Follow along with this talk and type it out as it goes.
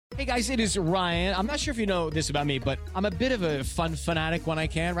Hey guys, it is Ryan. I'm not sure if you know this about me, but I'm a bit of a fun fanatic when I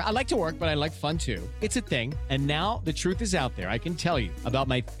can. I like to work, but I like fun too. It's a thing. And now the truth is out there. I can tell you about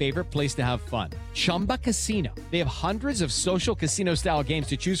my favorite place to have fun. Chumba Casino. They have hundreds of social casino style games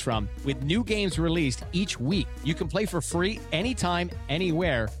to choose from with new games released each week. You can play for free anytime,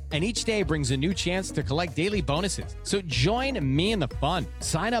 anywhere. And each day brings a new chance to collect daily bonuses. So join me in the fun.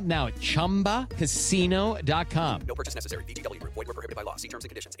 Sign up now at ChumbaCasino.com. No purchase necessary. VGW Group. Void where prohibited by law. See terms and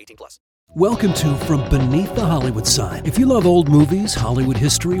conditions. 18+. Welcome to From Beneath the Hollywood Sign. If you love old movies, Hollywood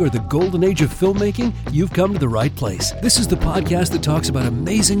history, or the golden age of filmmaking, you've come to the right place. This is the podcast that talks about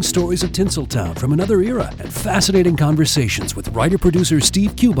amazing stories of Tinseltown from another era and fascinating conversations with writer-producer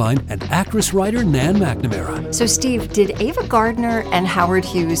Steve Cubine and actress-writer Nan McNamara. So, Steve, did Ava Gardner and Howard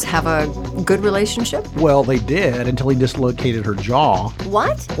Hughes have a good relationship? Well, they did until he dislocated her jaw.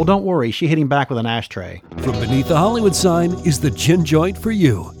 What? Well, don't worry. She hit him back with an ashtray. From Beneath the Hollywood Sign is the gin joint for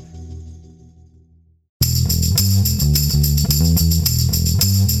you.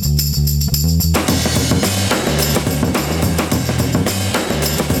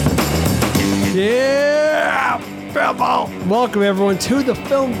 Yeah, Film Vault. Welcome everyone to the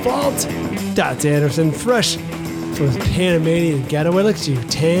Film Vault. That's Anderson, fresh from his Panamanian getaway. Look at you,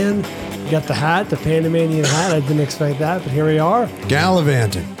 tan. You got the hat, the Panamanian hat. I didn't expect that, but here we are.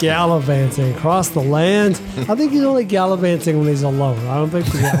 Gallivanting Across the land. I think he's only gallivanting when he's alone. I don't think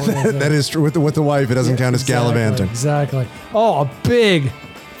he's gallivanting. That is true. With the wife, it doesn't count as gallivanting. Exactly. Oh, a big,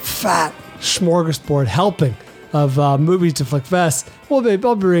 fat smorgasbord helping of movies to flick fest. Well, babe,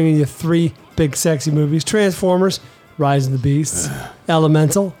 I'll be bringing you 3 big, sexy movies. Transformers, Rise of the Beasts,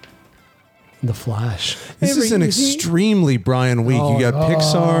 Elemental, and The Flash. This is an extremely Brian week. You got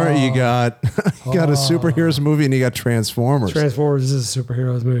Pixar, you got a superheroes movie, and you got Transformers. Transformers is a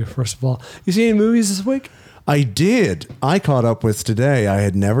superheroes movie, first of all. You see any movies this week? I did. I caught up with today. I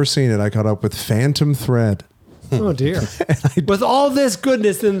had never seen it. I caught up with Phantom Thread. Oh, dear. With all this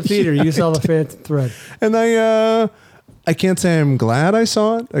goodness in the theater, you saw the Phantom Thread. And I can't say I'm glad I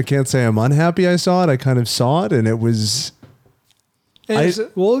saw it. I can't say I'm unhappy I saw it. I kind of saw it, and it was...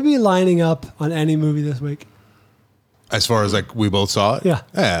 Will we be lining up on any movie this week? As far as like we both saw it? Yeah.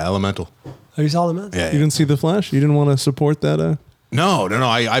 Yeah, Elemental. Oh, you saw Elemental? Yeah. You didn't see The Flash? You didn't want to support that? No.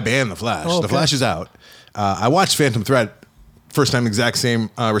 I banned The Flash. Oh, okay. The Flash is out. I watched Phantom Thread. First time, exact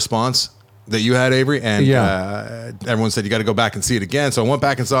same response that you had, Avery. And everyone said you got to go back and see it again. So I went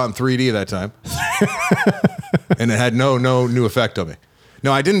back and saw it in 3D that time. And it had no new effect on me.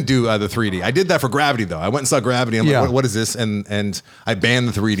 No, I didn't do the 3D. I did that for Gravity, though. I went and saw Gravity. I'm like, what is this? And I banned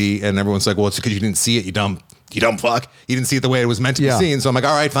the 3D, and everyone's like, well, it's because you didn't see it, you dumb fuck. You didn't see it the way it was meant to be seen. So I'm like,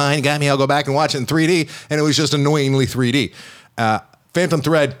 all right, fine, you got me. I'll go back and watch it in 3D. And it was just annoyingly 3D. Phantom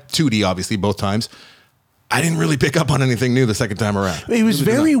Thread, 2D, obviously, both times. I didn't really pick up on anything new the second time around. It was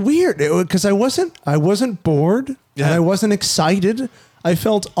very weird because I wasn't bored and I wasn't excited. I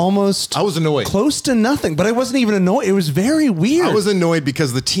felt almost... I was annoyed. Close to nothing, but I wasn't even annoyed. It was very weird. I was annoyed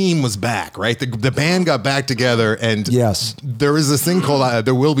because the team was back, right? The band got back together, and there is this thing called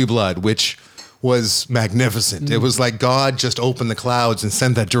There Will Be Blood, which was magnificent. It was like God just opened the clouds and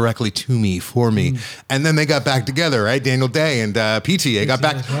sent that directly to me, for me. And then they got back together, right? Daniel Day and PTA got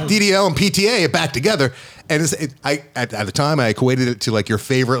back. Right. DDL and PTA back together. And at the time, I equated it to like your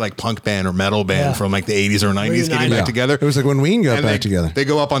favorite like punk band or metal band from like the 80s or 90s getting back together. It was like when Ween got back together. They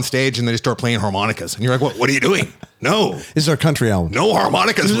go up on stage and they start playing harmonicas. And you're like, what are you doing? No. This is our country album. No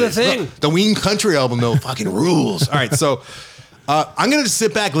harmonicas. Do the thing. The Ween country album, though, fucking rules. All right, so... I'm going to just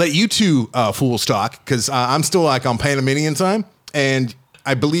sit back, let you two fools talk, because I'm still like on Panamanian time, and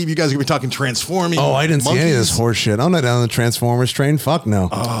I believe you guys are going to be talking Transforming. Oh, I didn't see any of this horse shit. I'm not down the Transformers train. Fuck no.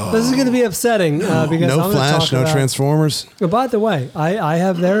 This is going to be upsetting because no I'm Flash, no Transformers. By the way,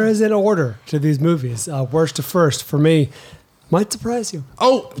 there is an order to these movies, worst to first for me. Might surprise you.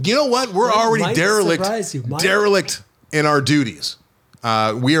 Oh, you know what? We're already derelict in our duties.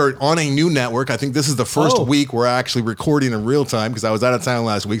 We are on a new network. I think this is the first week we're actually recording in real time because I was out of town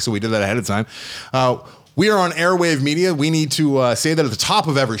last week, so we did that ahead of time. We are on Airwave Media. We need to say that at the top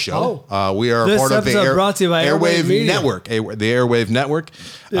of every show. We are part of the brought to you by Airwave Media. Network, the Airwave Network.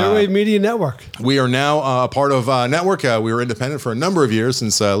 The Airwave Media Network. We are now a part of Network. We were independent for a number of years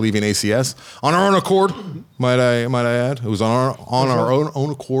since leaving ACS. On our own accord, might I add. It was on our own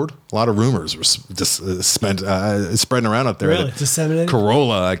accord. A lot of rumors were just spreading around out there. Really? Disseminated?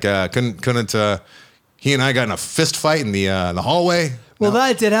 Corolla, couldn't he and I got in a fist fight in the hallway. Well,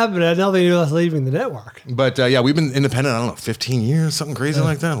 that did happen. Now they knew us leaving the network. But we've been independent, I don't know, 15 years, something crazy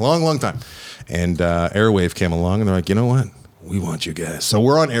like that. Long time. And Airwave came along and they're like, you know what? We want you guys. So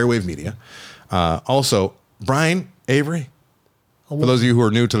we're on Airwave Media. Also, Brian, Avery. For those of you who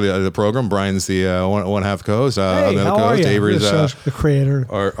are new to the program, Brian's the one half co-host. Hey, the how co-host. are you? Avery's The creator.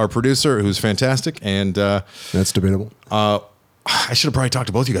 our producer, who's fantastic. And That's debatable. I should have probably talked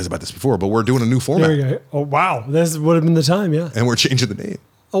to both of you guys about this before, but we're doing a new format. There you go. Oh, wow. This would have been the time, yeah. And we're changing the name.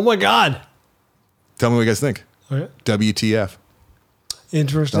 Oh, my God. Tell me what you guys think. Okay. WTF.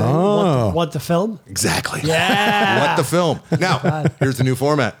 Interesting. Oh. What the film? Exactly. Yeah. What the film. Now, here's the new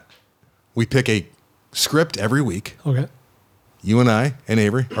format. We pick a script every week. Okay. You and I and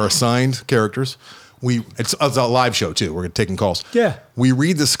Avery are assigned characters. It's a live show too. We're taking calls. Yeah. We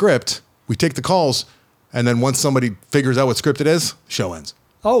read the script, we take the calls, and then once somebody figures out what script it is, show ends.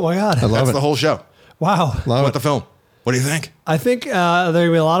 Oh, my God. That's the whole show. Wow. What the film? What do you think? I think there are going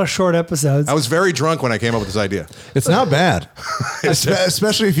to be a lot of short episodes. I was very drunk when I came up with this idea. It's not bad,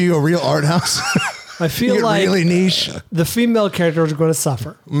 especially if you go real art house. I feel You get like really niche. the female characters are going to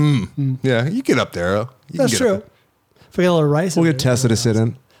suffer. Yeah, you get up there. That's true. If we get a little rice. We'll get Tessa to sit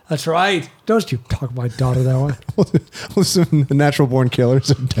in. That's right. Don't you talk to my daughter that way. Listen, the natural born killers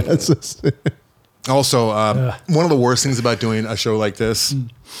of Tessa. Also, one of the worst things about doing a show like this.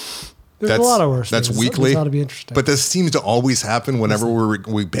 There's a lot of worse. That's things. weekly. This ought to be interesting. But this seems to always happen whenever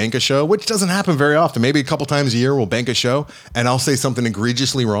we bank a show, which doesn't happen very often. Maybe a couple times a year we'll bank a show, and I'll say something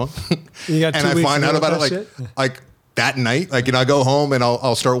egregiously wrong, You got 2 and I weeks find to out do about it that like that night. Like, I go home and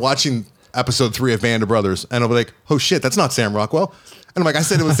I'll start watching episode 3 of Band of Brothers, and I'll be like, "Oh shit, that's not Sam Rockwell." And I'm like, "I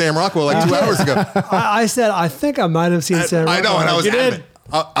said it was Sam Rockwell like 2 hours ago." I said, I think I might have seen Sam I know, and I was You adamant. did.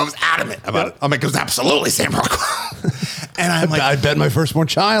 I was adamant about it. I'm like, "It was absolutely Sam Rockwell." And I'm like, I bet my firstborn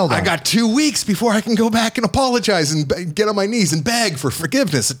child. I got 2 weeks before I can go back and apologize and get on my knees and beg for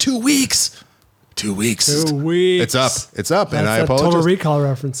forgiveness. 2 weeks. 2 weeks. 2 weeks. It's up. It's up. And I That's a apologize. Total Recall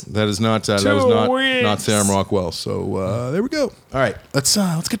reference. That is not. That 2 was weeks. not Sam Rockwell. So there we go. All right, let's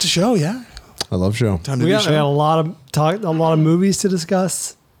get to show. Yeah, I love show. time to We do got a show. lot of movies to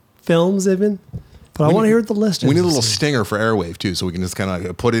discuss, films even. But I want to hear what the list is. We need a little stinger for Airwave too, so we can just kind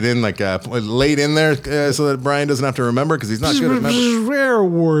of put it in late in there, so that Brian doesn't have to remember because he's not good at remembering.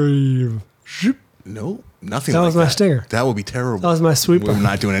 Airwave. No, nothing. That like was my stinger. That would be terrible. That was my sweeper. We're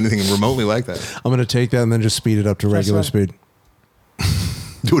not doing anything remotely like that. I'm going to take that and then just speed it up to regular right. speed.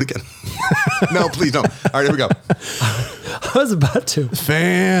 Do it again. No, please don't. All right, here we go. I was about to.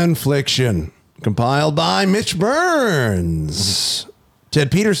 Fanfliction, compiled by Mitch Burns. Ted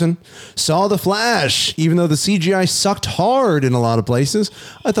Peterson saw The Flash. Even though the CGI sucked hard in a lot of places,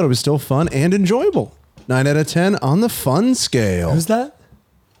 I thought it was still fun and enjoyable. 9 out of 10 on the fun scale. Who's that?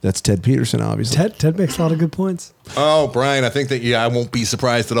 That's Ted Peterson, obviously. Ted makes a lot of good points. Oh, Brian, I think that I won't be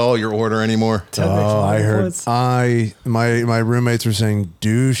surprised at all your order anymore. Ted makes a lot I of heard. points. My roommates were saying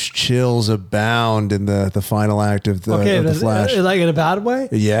douche chills abound in the final act of the, Okay, of the that's- Flash. like in a bad way?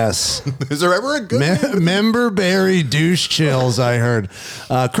 Yes. Is there ever a good Member Barry douche chills, I heard.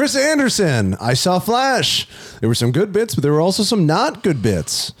 Chris Anderson, I saw Flash. There were some good bits, but there were also some not good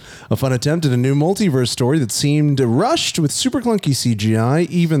bits. A fun attempt at a new multiverse story that seemed rushed with super clunky CGI,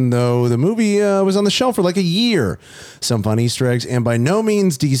 even though the movie was on the shelf for like a year. Some fun Easter eggs, and by no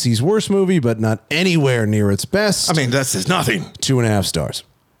means DC's worst movie, but not anywhere near its best. I mean, that's nothing. 2.5 stars.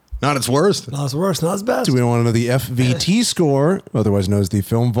 Not its worst. Not as worse, not as best. Do we want to know the FVT score, otherwise known as the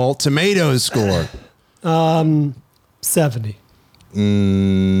Film Vault Tomatoes score? 70.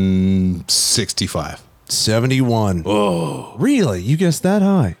 65. 71. Oh, really? You guessed that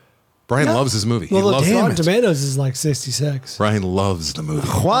high? Brian loves his movie. Well, he loves Rotten it. Tomatoes is like 66. Brian loves the movie.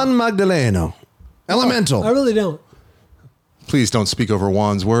 Juan Magdaleno. Elemental. I really don't. Please don't speak over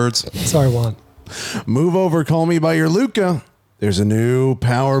Juan's words. Sorry, Juan. Move over, call me by your Luca. There's a new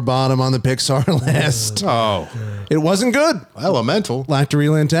power bottom on the Pixar list. Oh, It wasn't good. Elemental. Lacked a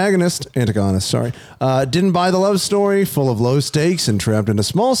real antagonist. Sorry. Didn't buy the love story, full of low stakes and trapped in a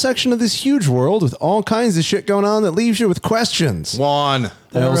small section of this huge world with all kinds of shit going on that leaves you with questions. Juan.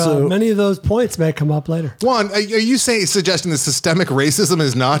 Many of those points may come up later. Juan, are you suggesting that systemic racism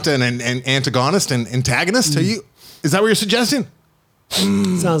is not an antagonist and antagonist? Is that what you're suggesting?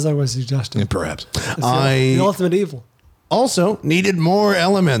 Sounds like what suggesting. Perhaps. The ultimate evil. Also, needed more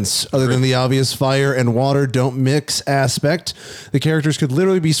elements other than the obvious fire and water don't mix aspect. The characters could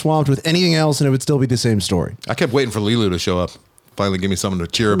literally be swapped with anything else and it would still be the same story. I kept waiting for Lilu to show up. Finally give me something to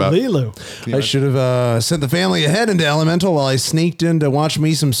cheer about. Lilu. I should have sent the family ahead into Elemental while I sneaked in to watch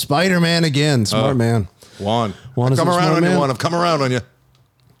me some Spider-Man again. Smart man. Juan. Juan I've is come a around smart on you, man. Juan. I've come around on you.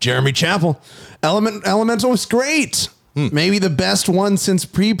 Jeremy Chappell. Elemental was great. Maybe the best one since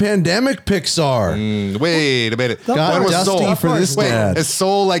pre-pandemic Pixar. Wait a minute. Got When was dusty Soul? for this Wait, dad. is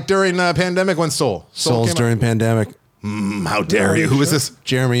Soul like during pandemic? When's Soul? Souls came out? during pandemic. How dare you? Who is this?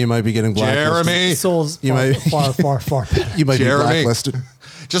 Jeremy, you might be getting blacklisted. Jeremy. Soul's You far, might- far better. You might Jeremy. be blacklisted.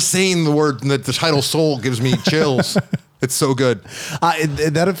 Just saying the title Soul gives me chills. It's so good.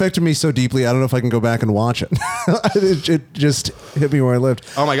 That affected me so deeply. I don't know if I can go back and watch it. It just hit me where I lived.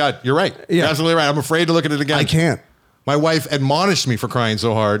 Oh my God, you're right. Yeah. You're absolutely right. I'm afraid to look at it again. I can't. My wife admonished me for crying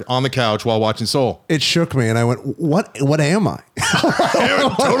so hard on the couch while watching Soul. It shook me, and I went, "What? What am I?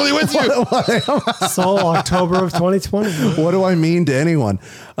 I'm totally with you. Soul, October of 2020. What do I mean to anyone?"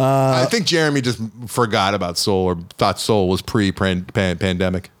 I think Jeremy just forgot about Soul or thought Soul was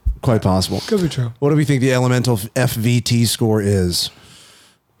pre-pandemic. Quite possible. Could be true. What do we think the elemental FVT score is?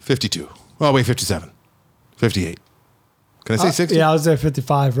 52. Oh, wait, 57. 58. Can I say 60? Yeah, I was there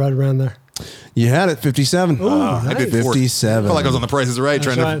 55, right around there. You had it, 57. I did 57. I felt like I was on the Price is Right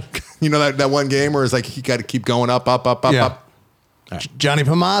That's trying to, you know, that one game where it's like you got to keep going up. Yeah. Johnny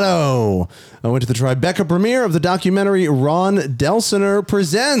Pomato. I went to the Tribeca premiere of the documentary Ron Delsener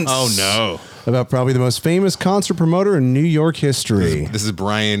Presents. Oh, no. About probably the most famous concert promoter in New York history. This is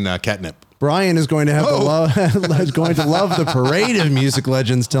Brian Catnip. Brian is going to have is going to love the parade of music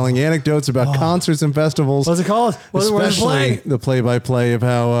legends telling anecdotes about concerts and festivals. What's it called? What is it Especially playing? the play-by-play of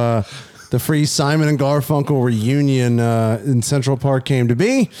how the free Simon and Garfunkel reunion in Central Park came to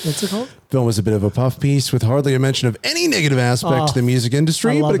be. What's it called? Film was a bit of a puff piece with hardly a mention of any negative aspect to the music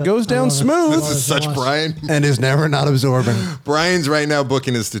industry, I love but it goes I down love it. smooth This is such Brian. and is never not absorbing. Brian's right now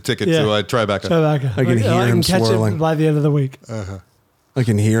booking his ticket Yeah. to Tribeca. Tribeca. I can hear him catch swirling. it by the end of the week. I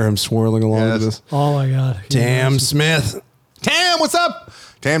can hear him swirling along Yes. with this. Oh my God. Tam Smith. Tam, what's up?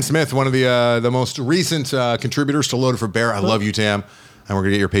 Tam Smith, one of the most recent contributors to Loaded for Bear. I love you, Tam. And we're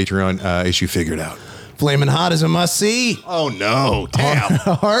going to get your Patreon issue figured out. Flamin' Hot is a must-see. Oh, no. Tam.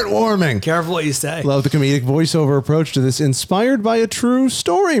 Heartwarming. Careful what you say. Love the comedic voiceover approach to this inspired by a true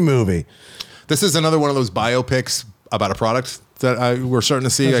story movie. This is another one of those biopics about a product that we're starting to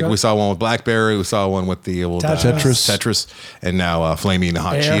see. That's Like right. we saw one with BlackBerry, we saw one with the old Tetris, and now Flaming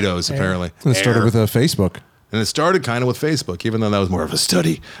Hot Air. Cheetos, Air. apparently. And it started Air. with Facebook. And it started kind of with Facebook, even though that was more of a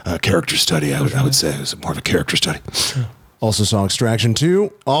study, character study. I would say it was more of a character study. Also saw Extraction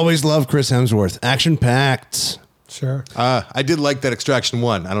 2. Always love Chris Hemsworth. Action-packed. Sure. I did like that Extraction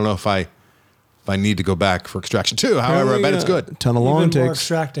 1. I don't know if I need to go back for Extraction 2. However, I bet it's good. Ton of long Even more takes.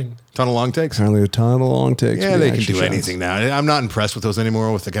 extracting. Ton of long takes. Apparently a ton of long takes. Yeah, for the they can action do shots. anything now. I'm not impressed with those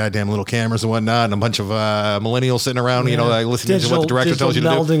anymore with the goddamn little cameras and whatnot and a bunch of millennials sitting around, you know, like listening to what the director tells you to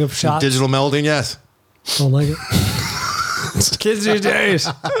do. Digital melding of shots. Digital melding, yes. Don't like it. Kids these days.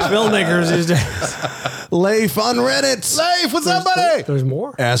 Filmmakers these days. Leif on Reddit. Leif, what's up, buddy? There's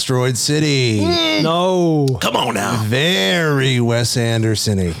more? Asteroid City. No. Come on now. Very Wes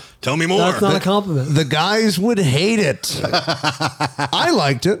Anderson-y. Tell me more. That's not a compliment. The guys would hate it. I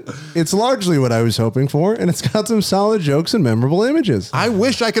liked it. It's largely what I was hoping for, and it's got some solid jokes and memorable images. I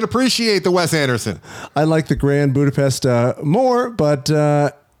wish I could appreciate the Wes Anderson. I like the Grand Budapest more, but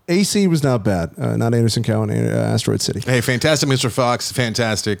AC was not bad. Not Anderson Cowan, Asteroid City. Hey, fantastic, Mr. Fox.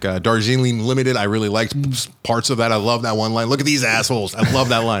 Fantastic. Darjeeling Limited. I really liked parts of that. I love that one line. Look at these assholes. I love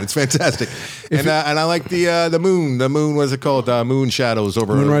that line. It's fantastic. And I like the moon. The moon, what's it called? Moon Shadows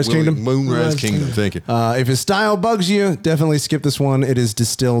over Moonrise Kingdom? Moonrise Kingdom. Thank you. If his style bugs you, definitely skip this one. It is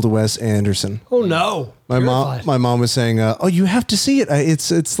distilled Wes Anderson. Oh no. My mom was saying, "Oh, you have to see it.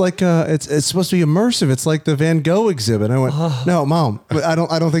 It's like it's supposed to be immersive. It's like the Van Gogh exhibit." And I went, "No, Mom, but I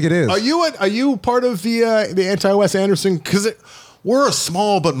don't think it is." Are you part of the anti-Wes Anderson? Because we're a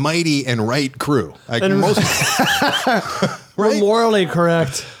small but mighty and right crew. Like And- most, We're morally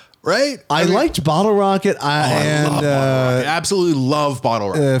correct. right? I liked Bottle Rocket I absolutely love Bottle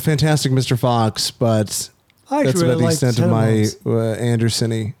Rocket. Fantastic Mr. Fox, but I that's actually about the liked extent of my Tenenbaums.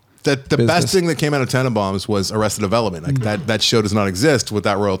 Anderson-y. The business. best thing that came out of Tenenbaums was Arrested Development. Like that show does not exist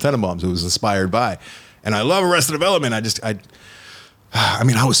without Royal Tenenbaums. It was inspired by, and I love Arrested Development. I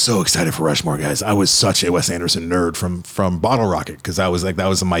mean, I was so excited for Rushmore, guys. I was such a Wes Anderson nerd from Bottle Rocket because I was like that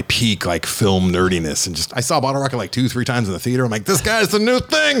was my peak like film nerdiness, and just I saw Bottle Rocket like 2-3 times in the theater. I'm like, this guy's the new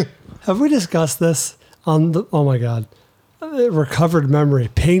thing. Have we discussed this on the? Oh my God, recovered memory,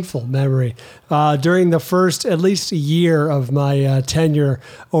 painful memory. During the first at least year of my tenure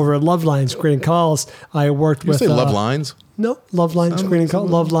over at Loveline Screening Calls, I worked You with say Love Lines? No, Loveline Screening Calls.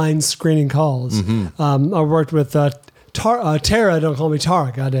 Loveline Screening Calls. I worked with Tara. Don't call me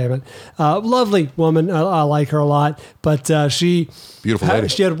Tara. God damn it. Lovely woman. I like her a lot. But she Beautiful lady.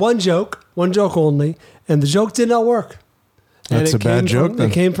 She had one joke only, and the joke did not work. And That's it a bad came joke, from- then.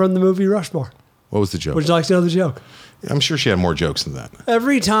 It came from the movie Rushmore. What was the joke? Would you like to know the joke? I'm sure she had more jokes than that.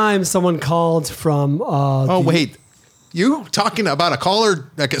 Every time someone called from Oh wait, You talking about a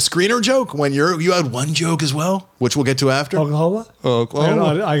caller, like a screener joke when you had one joke as well, which we'll get to after. Oklahoma?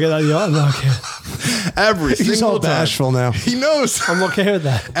 Oklahoma. I get that. Yeah, I'm okay. Every He's single all time. bashful now. He knows. I'm okay with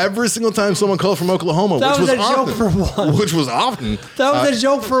that. Every single time someone called from Oklahoma, That which was was a joke often, for one. which was often, That was a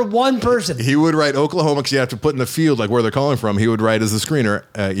joke for one person. he would write Oklahoma because you have to put in the field like where they're calling from. He would write as a screener.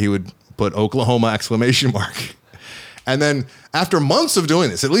 He would put Oklahoma exclamation mark, and then after months of doing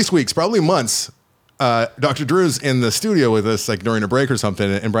this, at least weeks, probably months. Dr. Drew's in the studio with us, like during a break or something,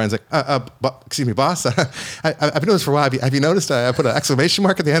 and Brian's like, "Excuse me, boss. I've been doing this for a while. Have you noticed? I put an exclamation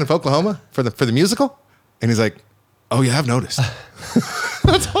mark at the end of Oklahoma for the musical." And he's like, "Oh, yeah, I've noticed."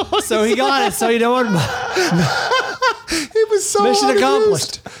 So he got it. So you know what? He was so Mission unamused.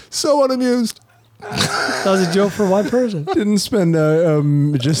 accomplished. So unamused. That was a joke for one person. Didn't spend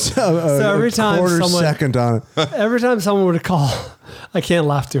just every a time quarter someone- second on it. Every time someone would call, I can't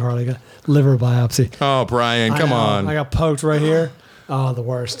laugh too hard. I got liver biopsy. Oh, Brian, come I know. on. I got poked right here. Oh, the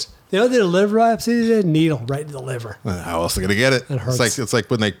worst. You know, they did a liver biopsy. They did a needle right in the liver. How else are they gonna get it? It hurts. It's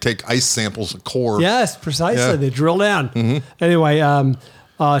like when they take ice samples of core. Yes, precisely. Yeah. They drill down. Anyway,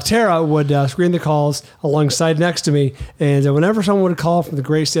 Tara would screen the calls alongside next to me, and whenever someone would call from the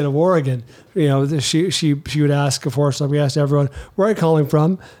great state of Oregon, you know, she would ask, of course, like we asked everyone, "Where are you calling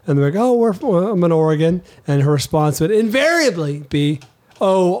from?" And they're like, "Oh, I'm in Oregon," and her response would invariably be,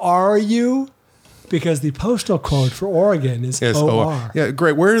 "Oh, are you?" Because the postal code for Oregon is Yes. OR. Yeah.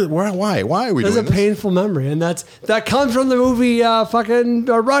 Great. Why are we That's doing a this? painful memory, and that comes from the movie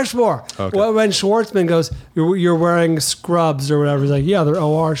Rushmore. Okay. When Schwartzman goes, "You're wearing scrubs or whatever," he's like, "Yeah, they're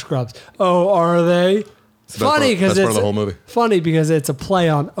OR scrubs." Oh, are they? Funny because that's part it's of the whole movie. Funny because it's a play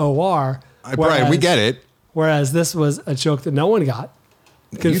on OR. Brian, we get it. Whereas this was a joke that no one got.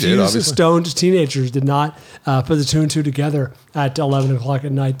 Confused, obviously. stoned teenagers did not put the two and two together at 11 o'clock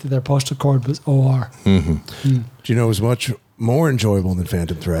at night that their postal code was OR. Do you know it was much more enjoyable than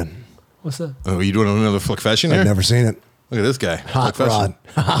Phantom Thread? What's that? Oh, are you doing another flickfession here? I've never seen it. Look at this guy. Hot Flickfession. Rod.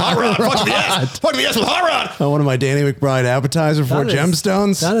 Hot Rod. Fuck the ass. Fuck the ass with Hot Rod. One of my Danny McBride appetizer for That is-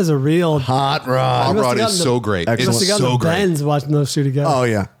 Gemstones. That is a real. Hot Hot Rod. must have Rod gotten is the- so great. Excellent. Must have It's gotten so the great. Benz watching those two together. Oh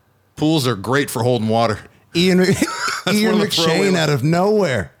yeah, Pools are great for holding water. Ian one Ian of the throwaway McShane ones. out of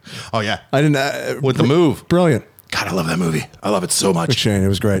nowhere. Oh yeah. I didn't With the move. Brilliant. God, I love that movie. I love it so much. McShane. It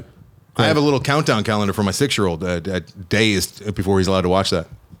was great. I have a little countdown calendar for my 6-year-old days before he's allowed to watch that.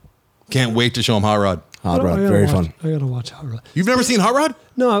 Can't wait to show him Hot Rod. Hot Rod. I gotta Very watch- fun. I gotta watch Hot Rod. You've never seen Hot Rod?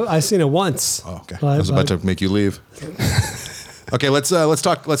 No, I've seen it once. Oh, okay. But I was about to make you leave. Okay, let's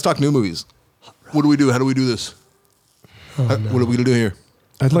talk new movies. What do we do? How do we do this? What do we do here?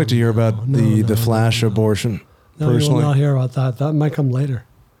 I'd like to hear about the Flash abortion. No, you will Personally, not hear about that. That might come later.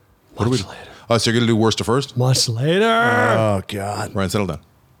 What do we Much do? later. Oh, so you're gonna do worst to first? Much later. oh god, Brian, settle down.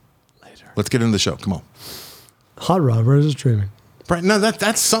 Later. Let's get into the show. Come on. Hot Rod, where is it streaming? Brian, no,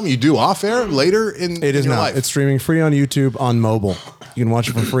 that's something you do off air later in it is your not. life. It's streaming free on YouTube on mobile. You can watch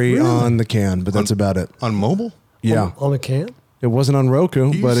it for free on the can, but that's about it. on mobile. Yeah, On a can? it wasn't on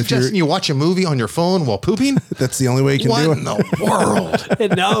Roku, You but if suggesting you're, you watch a movie on your phone while pooping? that's the only way you can What do in it. the world?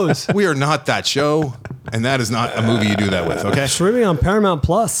 It knows. We are not that show, and that is not a movie you do that with. Okay. Streaming on Paramount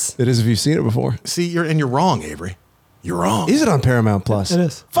Plus. It is if you've seen it before. See, you're wrong, Avery. You're wrong. Is it on Paramount Plus? It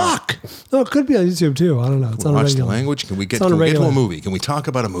is. Fuck. No, it could be on YouTube too. I don't know. It's on Watch the regular. language. Can we get It's on to a regular. movie? Can we talk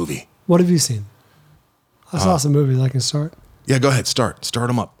about a movie? What have you seen? I saw some movies. I can start. Yeah, go ahead. Start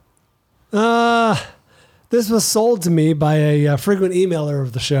them up. This was sold to me by a frequent emailer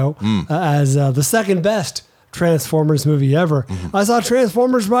of the show as the second best Transformers movie ever. I saw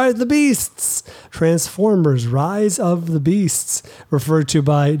Transformers Rise of the Beasts. Transformers Rise of the Beasts, referred to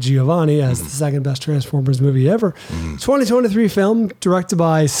by Giovanni as the second best Transformers movie ever. 2023 film directed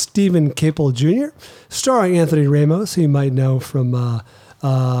by Stephen Caple Jr., starring Anthony Ramos, who you might know from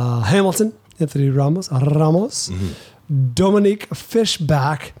Hamilton, Anthony Ramos, Dominique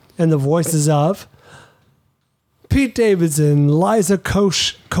Fishback, and the voices of Pete Davidson, Liza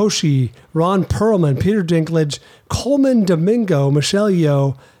Koshy, Ron Perlman, Peter Dinklage, Coleman Domingo, Michelle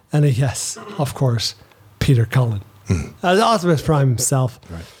Yeoh, and yes, of course, Peter Cullen. As Optimus Prime himself.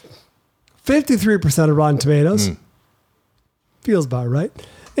 Right. 53% of Rotten Tomatoes. Feels about right.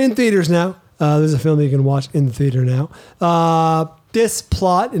 In theaters now. There's a film that you can watch in the theater now. This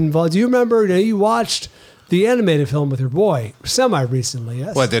plot involves... Do you remember, you watched the animated film with your boy semi-recently, yes?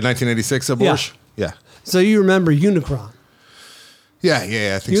 What, the 1986 abortion? Yeah. So you remember Unicron. Yeah,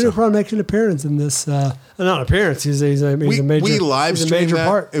 I think so. Unicron makes an appearance in this. Not an appearance. He's a major. We live he's a streamed major that.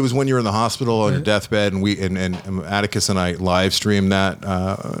 part. It was when you were in the hospital on your deathbed, and and Atticus and I live streamed that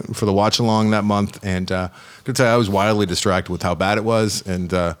for the watch along that month. And to tell you, I was wildly distracted with how bad it was,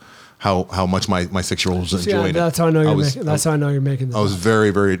 and how much my 6-year-old was enjoying that's how I know that's how I know you're making this. I was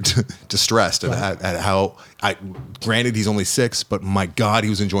very, very distressed at how granted he's only 6, but my God, he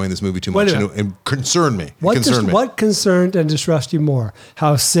was enjoying this movie too much, and it concerned me. What concerned and distressed you more?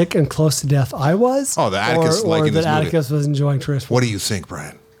 How sick and close to death I was? Oh, the Atticus liking this movie. Atticus was enjoying Transformers. What do you think,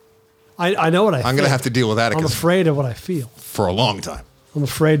 Brian? I know what I feel. I'm going to have to deal with Atticus. I'm afraid of what I feel. For a long time. I'm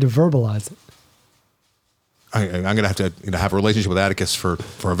afraid to verbalize it. I'm going to have to have a relationship with Atticus for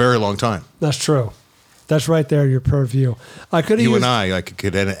a very long time. That's true. That's right there, your purview. And I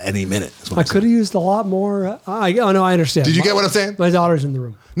could end at any minute. I could have used a lot more. I understand. Did you get what I'm saying? My daughter's in the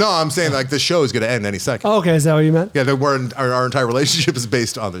room. No, I'm saying like this show is going to end any second. Oh, okay, is that what you meant? Yeah, our entire relationship is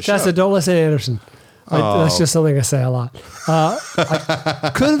based on the show. That's it. Don't listen to Anderson. That's just something I say a lot.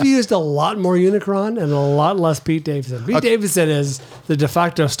 I could have used a lot more Unicron and a lot less Pete Davidson. Pete Davidson is the de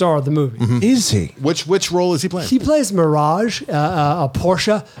facto star of the movie. Mm-hmm. Is he? Which role is he playing? He plays Mirage, a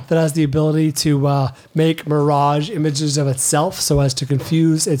Porsche that has the ability to make Mirage images of itself so as to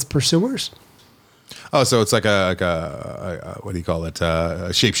confuse its pursuers. Oh, so it's like a what do you call it?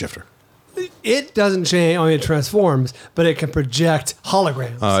 A shapeshifter. It doesn't change. I mean, it transforms, but it can project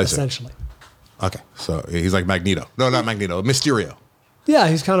holograms, essentially. Okay, so he's like Magneto. No, not Magneto. Mysterio. Yeah,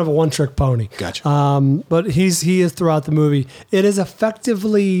 he's kind of a one-trick pony. Gotcha. But he is throughout the movie. It is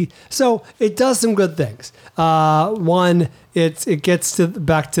effectively so. It does some good things. One, it gets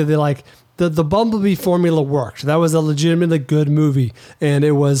back to the Bumblebee formula worked. That was a legitimately good movie, and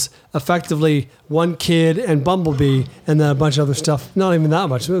it was effectively one kid and Bumblebee, and then a bunch of other stuff. Not even that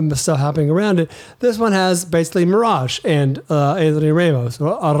much stuff happening around it. This one has basically Mirage and Anthony Ramos,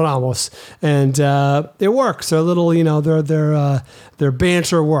 and it works. Their little, their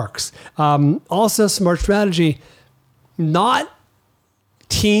banter works. Also, smart strategy, not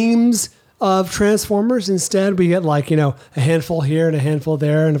teams of Transformers. Instead, we get a handful here and a handful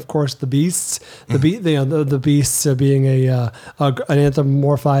there, and of course the beasts. The beasts being an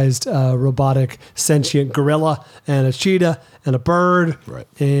anthropomorphized robotic sentient gorilla and a cheetah and a bird, right?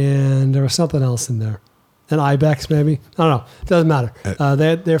 And there was something else in there, an ibex maybe. I don't know. It doesn't matter.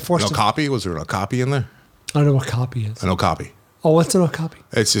 They're forced. No copy? Was there an copy in there? I don't know what copy is. An okapi. Oh, what's an okapi?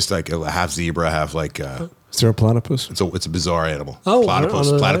 It's just like a half zebra, half like. Is there a platypus? It's a bizarre animal. Oh,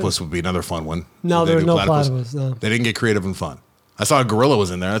 platypus would be another fun one. No, there's no platypus. No. They didn't get creative and fun. I saw a gorilla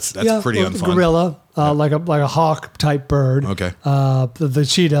was in there. That's pretty unfun. Gorilla, like a hawk type bird. Okay. The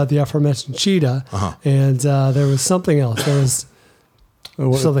cheetah, the aforementioned cheetah, and there was something else. There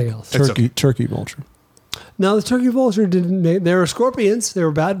was something else. Turkey vulture. No, the turkey vulture didn't. They were scorpions. They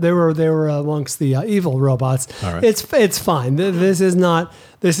were bad. They were amongst the evil robots. All right. It's fine. This is not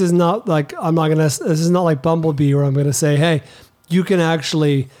like This is not like Bumblebee where I'm gonna say, hey, you can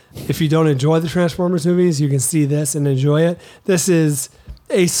actually, if you don't enjoy the Transformers movies, you can see this and enjoy it. This is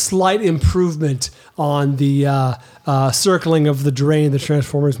a slight improvement on the circling of the drain the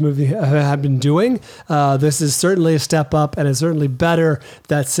Transformers movie had been doing. This is certainly a step up, and it's certainly better.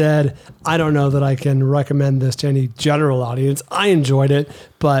 That said, I don't know that I can recommend this to any general audience. I enjoyed it,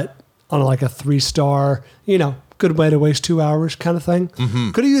 but on like a 3-star, good way to waste 2 hours kind of thing.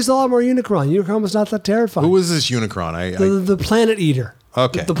 Mm-hmm. Could have used a lot more Unicron. Unicron was not that terrifying. Who was this Unicron? The Planet Eater.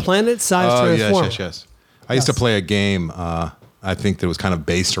 Okay. The planet-sized Transformer. Yes. I used to play a game. I think that was kind of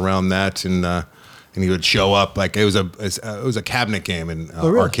based around that, and he would show up like it was a cabinet game in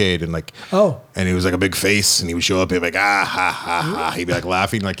arcade, and and he was like a big face, and he would show up and be like ha ha. He'd be like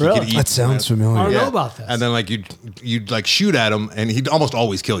laughing like really? He could eat. That sounds familiar. I don't know about this. And then like you'd like shoot at him, and he'd almost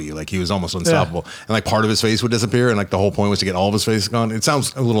always kill you. Like he was almost unstoppable, and like part of his face would disappear, and like the whole point was to get all of his face gone. It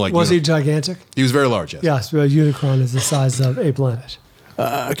sounds a little like was he gigantic? He was very large. Yes. Yes, Unicron is the size of a planet.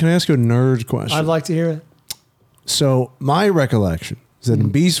 Can I ask you a nerd question? I'd like to hear it. So my recollection is that in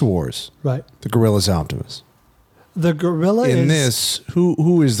Beast Wars, right, the gorilla's Optimus. The gorilla in this,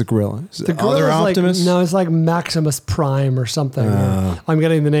 who is the gorilla? Is the other Optimus? No, it's like Maximus Prime or something. I'm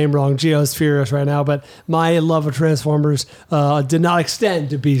getting the name wrong. Geo's furious right now, but my love of Transformers did not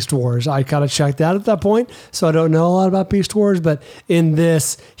extend to Beast Wars. I kind of checked out at that point, so I don't know a lot about Beast Wars. But in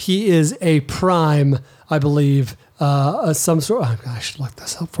this, he is a Prime, I believe. Some sort. I should look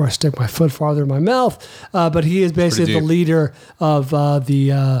this up before I stick my foot farther in my mouth. But he is basically the leader of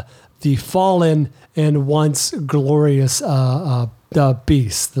the fallen and once glorious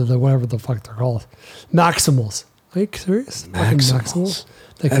beasts, the whatever the fuck they're called, Maximals. Are you serious? Maximals.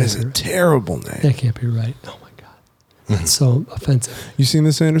 That is a terrible name. That can't be right. Oh my god, that's so offensive. You seen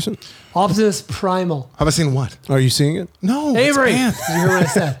this, Anderson? Optimus Primal. Have I seen what? Are you seeing it? No. Avery, did you hear what I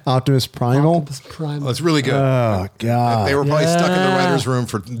said? Optimus Primal. Optimus Primal. Oh, it's really good. Oh god, they were probably stuck in the writer's room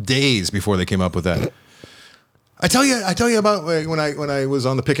for days before they came up with that. I tell you about when I was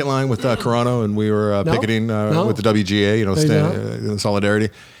on the picket line with Carano and we were picketing with the WGA, in solidarity,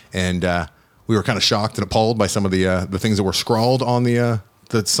 and we were kind of shocked and appalled by some of the things that were scrawled on the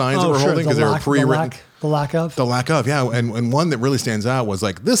signs that we're holding because they were pre-written. The lack of, yeah. And one that really stands out was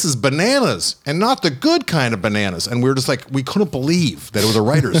like, this is bananas and not the good kind of bananas. And we were just like, we couldn't believe that it was a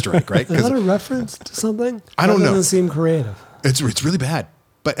writer's strike, right? Is that a reference to something? I don't know. It doesn't seem creative. It's really bad.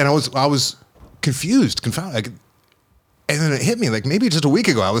 I was confused, confounded. Like, and then it hit me like maybe just a week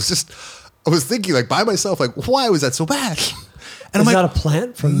ago. I was thinking like by myself, like, why was that so bad? And Is I'm that like, a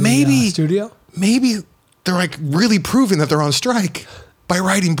plant from maybe the studio? Maybe they're like really proving that they're on strike by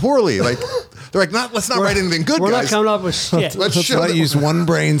writing poorly. Like they're like, let's not write anything good, We're guys. not coming up with shit. Let's Let's use one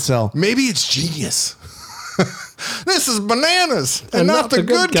brain cell. Maybe it's genius. This is bananas and not the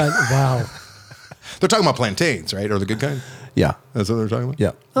good kind. Wow. They're talking about plantains, right? Or the good kind? Yeah. That's what they're talking about?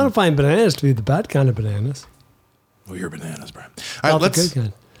 Yeah. I don't find bananas to be the bad kind of bananas. Well, you're bananas, Brian. All Not right, the good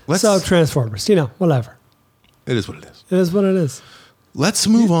kind. let's. So Transformers, whatever. It is what it is. It is what it is. Let's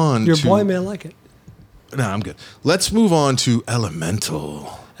move on. Your boy may like it. No, I'm good. Let's move on to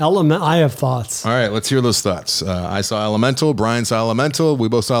Elemental. I have thoughts. All right, let's hear those thoughts. I saw Elemental. Brian saw Elemental. We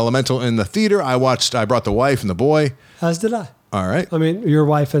both saw Elemental in the theater. I brought the wife and the boy. As did I. All right. I mean, your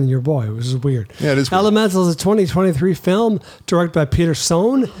wife and your boy, which is weird. Yeah, it is weird. Elemental is a 2023 film directed by Peter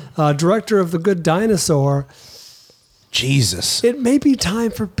Sohn, director of The Good Dinosaur. Jesus. It may be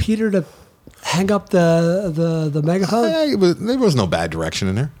time for Peter to hang up the megaphone. There was no bad direction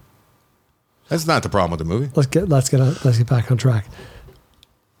in there. That's not the problem with the movie. Let's get back on track.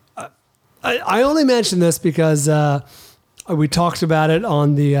 I only mention this because we talked about it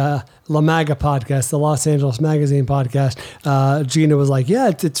on the La Maga podcast, the Los Angeles Magazine podcast. Gina was like, "Yeah,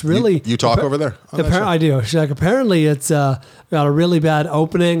 it's really." You talk over there. I do. She's like, apparently it's got a really bad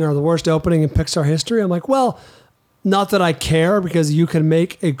opening or the worst opening in Pixar history. I'm like, well, not that I care because you can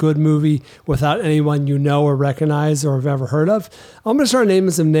make a good movie without anyone you know or recognize or have ever heard of. I'm going to start naming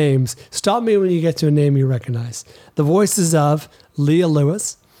some names. Stop me when you get to a name you recognize. The voices of Leah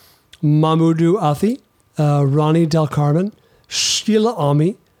Lewis, Mahmoudou Athie, Ronnie Del Carmen, Sheila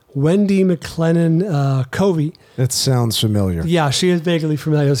Ami, Wendy McLennan Covey. That sounds familiar. Yeah, she is vaguely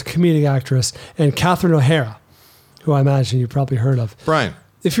familiar as a comedic actress. And Catherine O'Hara, who I imagine you've probably heard of. Brian.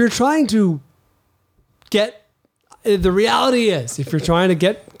 If you're trying to the reality is, if you're trying to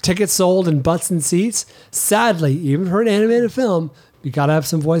get tickets sold and butts and seats, sadly, even for an animated film, you got to have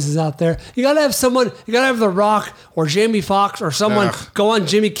some voices out there. You got to have someone, you got to have The Rock or Jamie Foxx or someone go on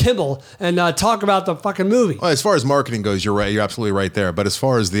Jimmy Kimmel and talk about the fucking movie. Well, as far as marketing goes, you're right. You're absolutely right there. But as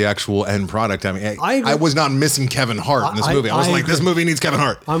far as the actual end product, I mean, I was not missing Kevin Hart in this movie. I was like, this movie needs Kevin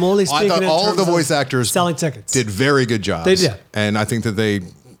Hart. I'm only speaking I thought in all of the terms voice actors selling tickets did very good jobs. They did. And I think that they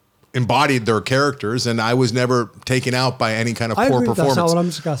embodied their characters, and I was never taken out by any kind of poor performance. That's not what I'm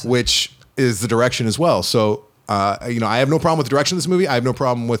discussing. Which is the direction as well. So, I have no problem with the direction of this movie. I have no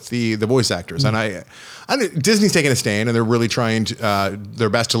problem with the voice actors. And Disney's taking a stand, and they're really trying their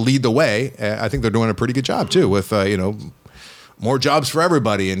best to lead the way. I think they're doing a pretty good job too with more jobs for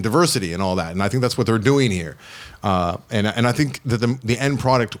everybody and diversity and all that. And I think that's what they're doing here. And I think that the end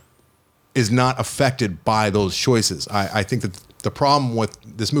product is not affected by those choices. I think that the problem with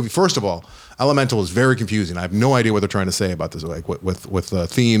this movie, first of all, Elemental is very confusing. I have no idea what they're trying to say about this, like with the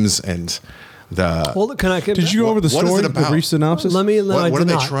themes and the. Well, did you go over the story, the brief synopsis? What are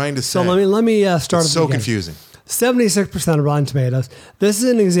they trying to say? So let me start. It's so confusing. 76% of Rotten Tomatoes. This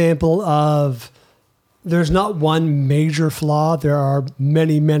is an example of there's not one major flaw. There are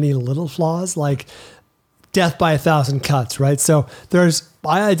many, many little flaws, like death by 1,000 cuts, right? So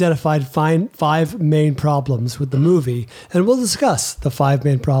I identified 5 main problems with the movie, and we'll discuss the 5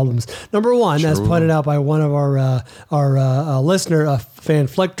 main problems. Number one, as pointed out by one of our listener, fan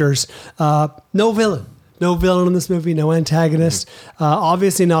flictors, no villain. No villain in this movie, no antagonist.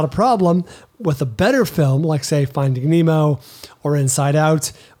 Obviously not a problem with a better film, like, say, Finding Nemo or Inside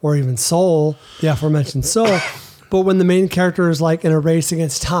Out or even Soul, the aforementioned Soul. But when the main character is like in a race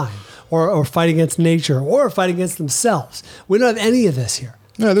against time, or fight against nature, or fight against themselves. We don't have any of this here.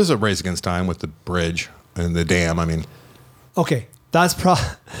 Yeah, there's a race against time with the bridge and the dam. I mean, okay, that's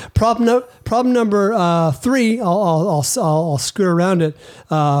problem number 3. I'll scoot around it.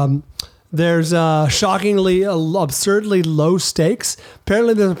 There's shockingly, absurdly low stakes.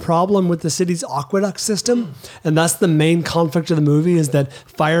 Apparently, there's a problem with the city's aqueduct system, and that's the main conflict of the movie. Is that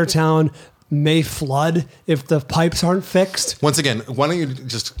Firetown may flood if the pipes aren't fixed. Once again, why don't you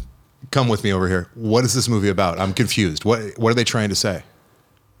just come with me over here? What is this movie about? I'm confused. What are they trying to say?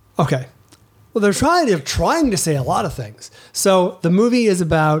 Okay. Well, they're trying to say a lot of things. So the movie is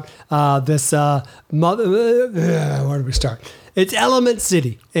about this mother. Where do we start? It's Element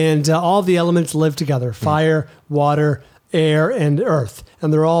City, and all the elements live together: fire, water, air, and earth,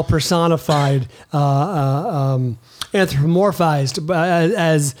 and they're all personified, anthropomorphized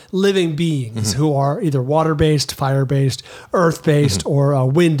as living beings who are either water-based, fire-based, earth-based, or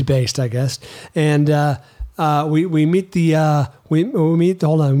wind-based, I guess. And we meet the I think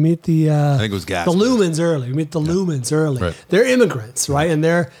it was gas. The Lumens early. We meet the Lumens early. Right. They're immigrants, right? And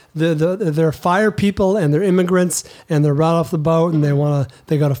they're fire people, and they're immigrants, and they're right off the boat, and they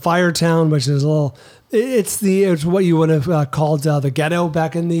go to Firetown, which is a little. It's what you would have called the ghetto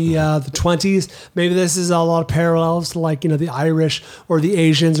back in the 20s. Maybe this is a lot of parallels to the Irish or the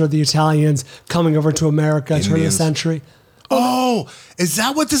Asians or the Italians coming over to America turn of the century. Oh, is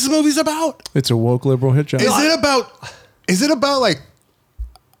that what this movie's about? It's a woke liberal hit job. Is it about like?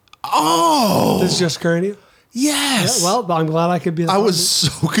 Oh, This is just occurring to you? yes. Yeah, well, I'm glad I could be. I was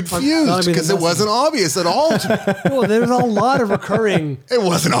so confused because it wasn't obvious at all. Well, there's a lot of recurring. It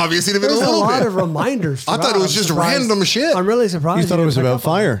wasn't obvious even a There's a little lot bit. of reminders. I thought it was I'm just surprised. random shit. I'm really surprised. You thought it was didn't about pick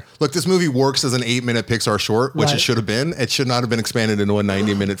up on fire. Look, this movie works as an 8-minute Pixar short, which Right. it should have been. It should not have been expanded into a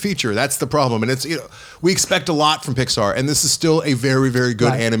 90-minute feature. That's the problem. And it's we expect a lot from Pixar, and this is still a very, very good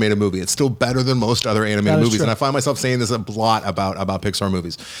Right. animated movie. It's still better than most other animated That is movies. true. And I find myself saying this a lot about Pixar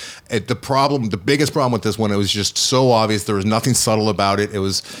movies. The biggest problem with this one, it was just so obvious. There was nothing subtle about it. It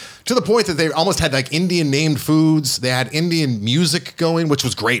was to the point that they almost had like Indian named foods. They had Indian music going, which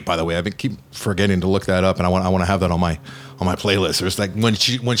was great, by the way. I keep forgetting to look that up, and I want to have that on my playlist. There's like when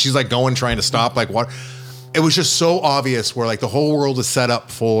she's like going trying to stop like water. It was just so obvious where like the whole world is set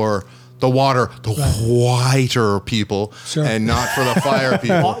up for the whiter people, Sure. and not for the fire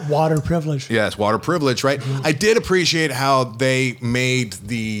people. Water privilege. Yes, water privilege, right? I did appreciate how they made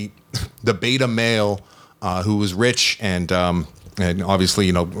the beta male who was rich and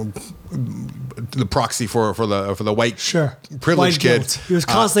obviously the proxy for the white privileged White kid. guilt. He was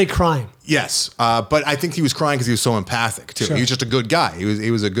constantly crying. Yes, but I think he was crying because he was so empathic too. Sure. He was just a good guy.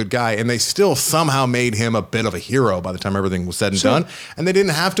 He was a good guy, and they still somehow made him a bit of a hero by the time everything was said and done. And they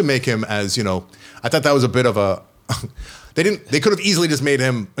didn't have to make him as I thought that was a bit of a. They could have easily just made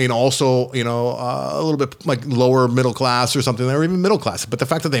him also a little bit like lower middle class or something, or even middle class. But the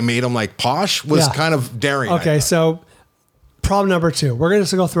fact that they made him like posh was kind of daring. Okay, so problem number 2. We're going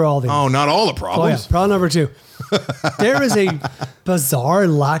to go through all these. Oh, not all the problems. Problem number 2. There is a bizarre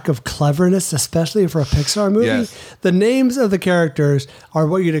lack of cleverness, especially for a Pixar movie. Yes. The names of the characters are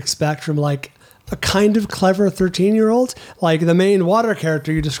what you'd expect from like a kind of clever 13-year-old. Like the main water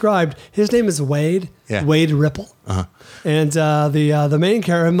character you described, his name is Wade. Yeah. Wade Ripple. Uh-huh. And the main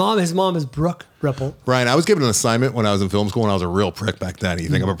character, his mom is Brooke Ripple. Brian, I was given an assignment when I was in film school, and I was a real prick back then. You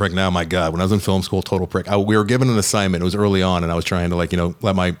think I'm a prick now? My God, when I was in film school, total prick. We were given an assignment. It was early on, and I was trying to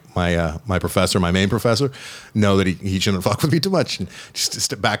let my professor, my main professor, know that he shouldn't fuck with me too much and just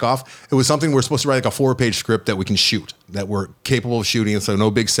to back off. It was something we're supposed to write like a 4-page script that we can shoot, that we're capable of shooting. So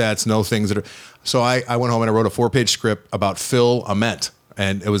no big sets, no things that are. So I went home and I wrote a 4-page script about Phil Ament.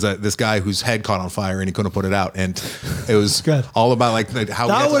 And it was this guy whose head caught on fire and he couldn't put it out. And it was Good. all about how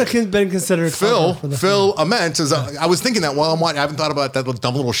That would have been considered clever for the film. Filament is. I was thinking that while I'm watching. I haven't thought about that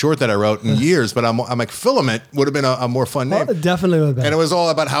dumb little short that I wrote in years. But I'm like, Filament would have been a more fun name. Well, definitely would have been. And it was all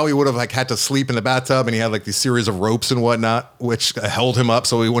about how he would have had to sleep in the bathtub, and he had these series of ropes and whatnot, which held him up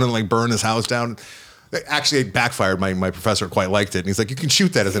so he wouldn't burn his house down. Actually, it backfired. My professor quite liked it. And he's like, you can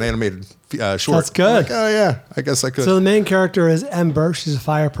shoot that as an animated short. That's good. I'm like, oh, yeah, I guess I could. So the main character is Ember. She's a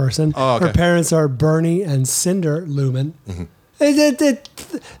fire person. Oh, okay. Her parents are Bernie and Cinder Lumen. Mm-hmm.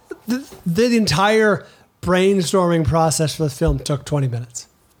 The entire brainstorming process for the film took 20 minutes,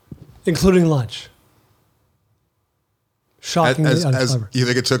 including lunch. Shockingly as unclever. you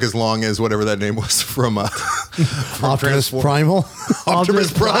think it took as long as whatever that name was from Optimus Primal.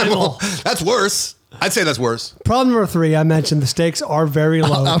 Optimus Primal. That's worse. I'd say that's worse. Problem number 3, I mentioned the stakes are very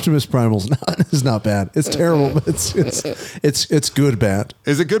low. Optimus Primal's is not bad. It's terrible, but it's good bad.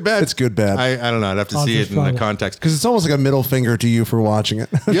 Is it good bad? It's good bad. I don't know. I'd have to see Optimus it in the Primal. context. Because it's almost like a middle finger to you for watching it.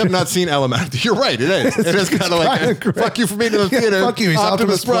 You have not seen Element. You're right. It is. It is kind of like kinda great. fuck you for being in the theater. Fuck you. He's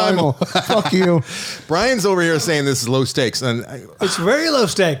Optimus Primal. Fuck you. Brian's over here saying this is low stakes, and It's very low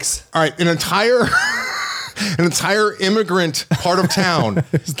stakes. all right, an entire immigrant part of town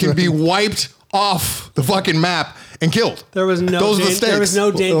can be wiped off the fucking map and killed. There was no Those are the danger. There was stakes.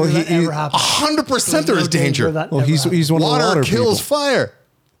 no danger Well, that ever happened. 100% there is danger. That Well, ever he's happened. one of the Water water kills people. fire.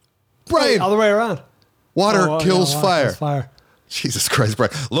 Brian, Other way around. water Oh, kills yeah, fire. kills fire. Jesus Christ,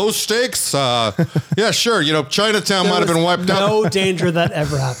 Brian. Low stakes? Yeah, sure. Chinatown might have been wiped out. No danger that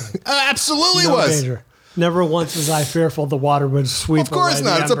ever happened. Absolutely No was. danger. Never once was I fearful the water would sweep. Of course away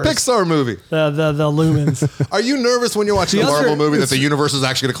not. the It's a embers. Pixar movie. The lumens. Are you nervous when you're watching The a Marvel other- movie that the universe is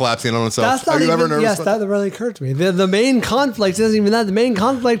actually going to collapse in on itself? That's not Are you even. ever nervous? Yes, about that really occurred to me. The main conflict isn't even that. The main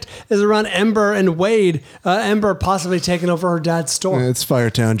conflict is around Ember and Wade. Ember possibly taking over her dad's store. It's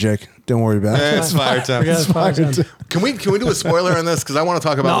Firetown, Jake. Don't worry about it. It's Fire Town. Forget Firetown. Can we do a spoiler on this? Because I want to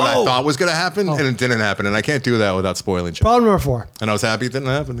talk about what I No. thought was going to happen, and it didn't happen, and I can't do that without spoiling shit. Problem number 4. And I was happy it didn't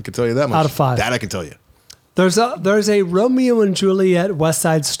happen. I can tell you that much. Out of 5. That I can tell you. There's a Romeo and Juliet West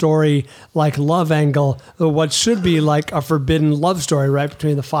Side Story like love angle, what should be like a forbidden love story, right,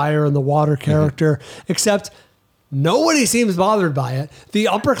 between the fire and the water character, except nobody seems bothered by it. The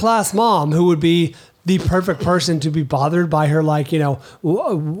upper class mom, who would be the perfect person to be bothered by her, like,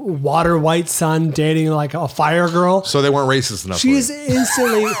 water white son dating like a fire girl. So they weren't racist enough. She for is you.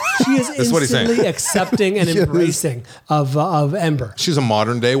 instantly That's what he's saying. instantly accepting and embracing of Ember. She's a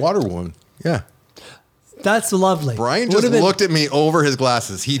modern day water woman. Yeah. That's lovely. Brian Would just have been- looked at me over his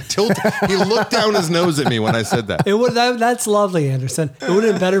glasses. He looked down his nose at me when I said that. That's lovely, Anderson. It would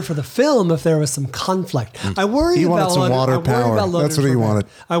have been better for the film if there was some conflict. I worry He about wanted some Loaded- water I worry power. about Loaded That's what he for Bear. wanted.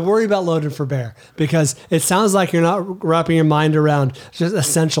 I worry about Loaded for Bear because it sounds like you're not wrapping your mind around just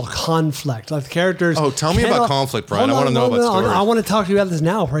essential conflict. Like the characters. Oh, tell me about cannot- conflict, Brian. Hold I wanna on, know hold about on. stories. I want to talk to you about this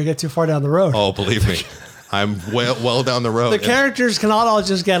now before you get too far down the road. Oh, believe me. I'm well down the road. The characters cannot all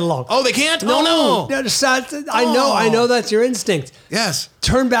just get along. Oh, they can't? No, Oh, no. I know that's your instinct. Yes.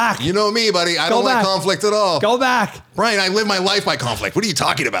 Turn back. You know me, buddy. I Go don't like back. conflict at all. Go back. Brian, I live my life by conflict. What are you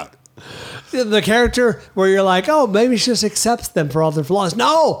talking about? The character where you're like, oh, maybe she just accepts them for all their flaws.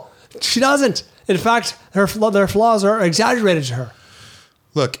 No, she doesn't. In fact, their flaws are exaggerated to her.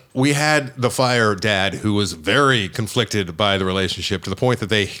 Look, we had the fire dad who was very conflicted by the relationship to the point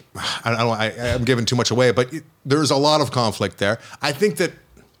that I'm giving too much away, but there's a lot of conflict there. I think that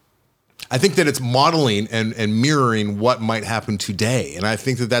it's modeling and mirroring what might happen today. And I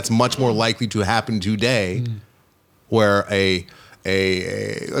think that that's much more likely to happen today where a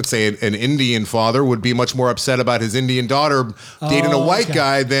let's say an Indian father would be much more upset about his Indian daughter dating a white okay.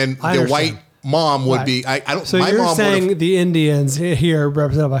 guy than I the understand. white mom would Right. be. I don't. So my you're mom saying would've- the Indians here,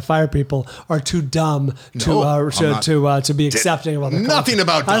 represented by fire people, are too dumb No, I'm not. to be accepting of other Nothing cultures.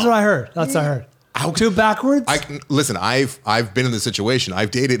 about That's dumb. what I heard. That's what I heard. Too backwards. Listen, I've been in this situation. I've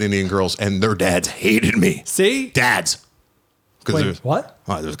dated Indian girls, and their dads hated me. See, Dads. Wait, There's, what?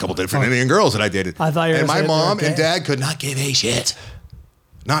 there's a couple different Indian girls that I dated. I thought you were and my saying they were mom and gay. dad could not give a shit.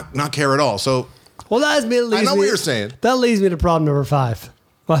 Not care at all. So Well, that leads I know me, what you're saying. That leads me to problem number 5.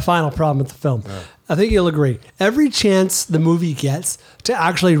 My final problem with the film. I think you'll agree. Every chance the movie gets to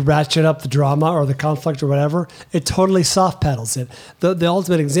actually ratchet up the drama or the conflict or whatever, it totally soft pedals it. The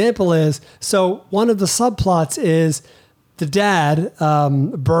ultimate example is, so one of the subplots is the dad,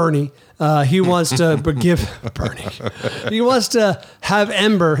 Bernie, he wants to give Bernie. He wants to have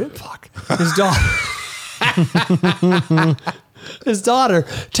Ember, his daughter. His daughter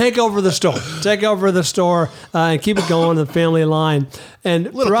take over the store and keep it going in the family line. And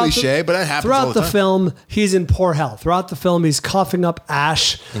little throughout cliche, but that happens all throughout the the time. film, he's in poor health. Throughout the film, he's coughing up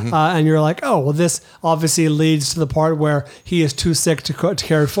ash, and you're like, oh, well, this obviously leads to the part where he is too sick to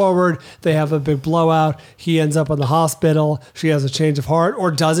carry forward. They have a big blowout. He ends up in the hospital. She has a change of heart, or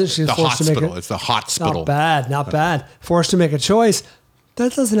doesn't. She's the forced to make hospital. it. It's the hospital. Not bad. Forced to make a choice.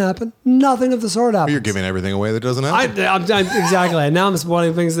 That doesn't happen. Nothing of the sort happens. You're giving everything away that doesn't happen. Exactly. And now I'm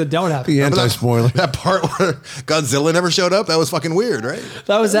spoiling things that don't happen. The anti-spoiler. That part where Godzilla never showed up, that was fucking weird, right?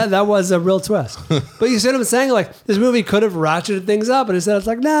 That was a real twist. But you see what I'm saying? Like, this movie could have ratcheted things up, and instead it's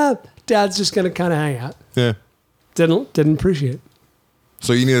like, nah, Dad's just gonna kind of hang out. Yeah. Didn't appreciate it.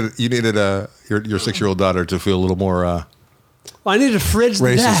 So you needed your 6-year-old daughter to feel a little more Well, I needed to fridge the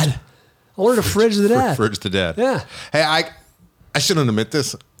Racist. dad. I wanted to fridge the dad. fridge to dad. Yeah. Hey, I shouldn't admit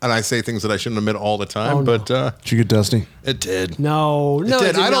this, and I say things that I shouldn't admit all the time, Oh, no. but Did you get Dusty? it did. No, It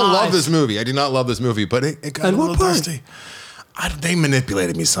did. I don't not. love this movie. I did not love this movie, but it got And a what little part? dusty. They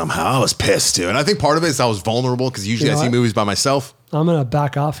manipulated me somehow. I was pissed too, and I think part of it is I was vulnerable because usually You know I see what? movies by myself. I'm gonna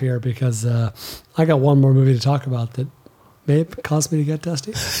back off here because I got one more movie to talk about that may cause me to get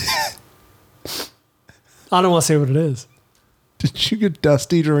dusty. I don't want to say what it is. Did you get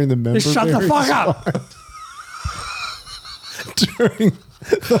Dusty during the member? Just shut the fuck up. During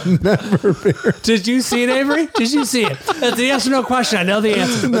the member bear. Did you see it, Avery? Did you see it? That's a yes or no question. I know the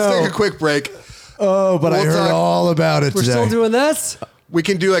answer. Let's take a quick break. Oh, but I We'll heard talk- all about it We're today. still doing this? We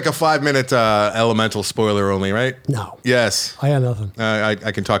can do like a 5-minute elemental spoiler only, right? No. Yes. I got nothing. I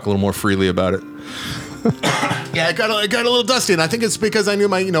can talk a little more freely about it. Yeah, it got a little dusty, and I think it's because I knew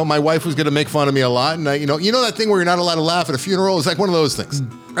my wife was going to make fun of me a lot, and you know that thing where you're not allowed to laugh at a funeral is like one of those things,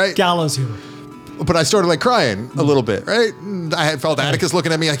 right? Gallows humor. But I started like crying a little bit, right? And I had felt Atticus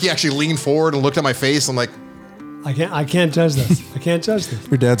looking at me, like he actually leaned forward and looked at my face. I'm like, I can't judge this. I can't judge this.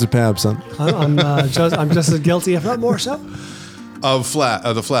 Your dad's a Pab, son. I'm just as guilty, if not more so. Of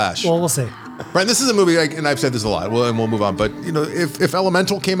the Flash. Well, we'll see. Right, this is a movie, and I've said this a lot, and we'll move on. But if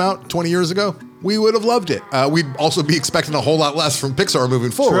Elemental came out 20 years ago, we would have loved it. We'd also be expecting a whole lot less from Pixar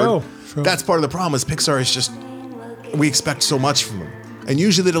moving forward. True. That's part of the problem. Is Pixar is just we expect so much from them, and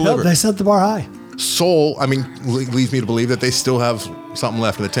usually they deliver. They set the bar high. Soul, leads me to believe that they still have something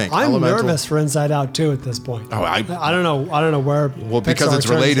left in the tank. I'm nervous for Inside Out too at this point. Oh, I don't know where. Well, because Pixar it's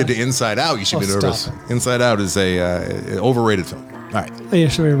related turns to Inside Out, you should be nervous. Stop it. Inside Out is a overrated film. All right. You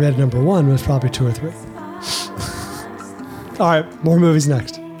should have read number 1 was probably 2 or 3. All right, more movies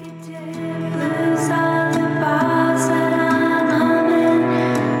next.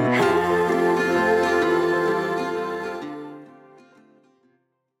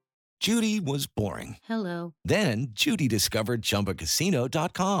 Judy was boring. Hello. Then Judy discovered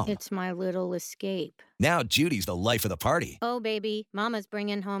ChumbaCasino.com. It's my little escape. Now Judy's the life of the party. Oh, baby, mama's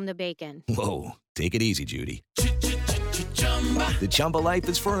bringing home the bacon. Whoa, take it easy, Judy. The Chumba life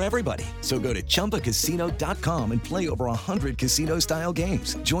is for everybody. So go to ChumbaCasino.com and play over 100 casino-style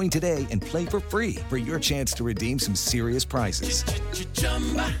games. Join today and play for free for your chance to redeem some serious prizes.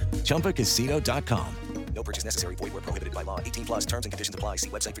 ChumbaCasino.com. No purchase necessary. Void where prohibited by law. 18 plus terms and conditions apply. See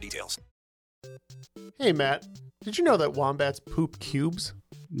website for details. Hey, Matt. Did you know that wombats poop cubes?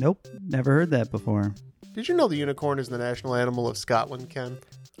 Nope. Never heard that before. Did you know the unicorn is the national animal of Scotland, Ken?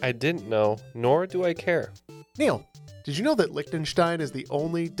 I didn't know, nor do I care. Neil, did you know that Liechtenstein is the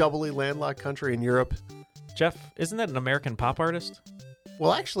only doubly landlocked country in Europe? Jeff, isn't that an American pop artist?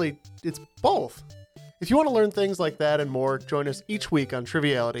 Well, actually, it's both. If you want to learn things like that and more, join us each week on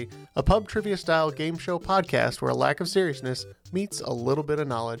Triviality, a pub trivia-style game show podcast where a lack of seriousness meets a little bit of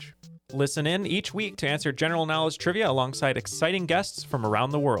knowledge. Listen in each week to answer general knowledge trivia alongside exciting guests from around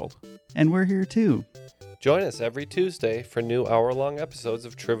the world. And we're here too. Join us every Tuesday for new hour-long episodes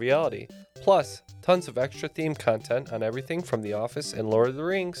of Triviality, plus tons of extra theme content on everything from The Office and Lord of the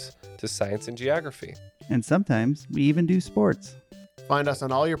Rings to science and geography. And sometimes we even do sports. Find us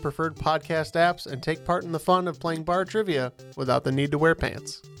on all your preferred podcast apps and take part in the fun of playing bar trivia without the need to wear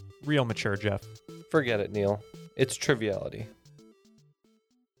pants. Real mature, Jeff. Forget it, Neil. It's Triviality.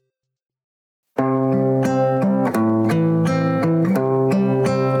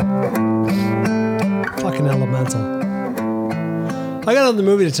 Fucking Elemental. I got another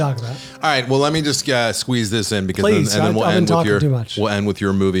movie to talk about. All right, well, let me just squeeze this in because Please, then we'll end with too much. We'll end with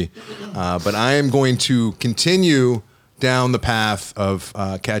your movie. But I am going to continue down the path of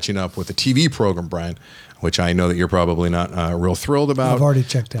catching up with the TV program, Brian, which I know that you're probably not real thrilled about. I've already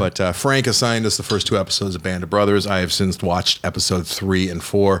checked out. But Frank assigned us the first 2 episodes of Band of Brothers. I have since watched episode 3 and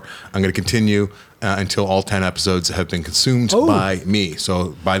 4. I'm going to continue until all 10 episodes have been consumed by me.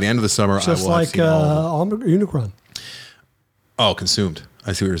 So by the end of the summer, just I will like have seen all of them. Unicron. Oh, consumed.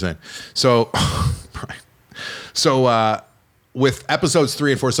 I see what you're saying. So, Brian. So, with episodes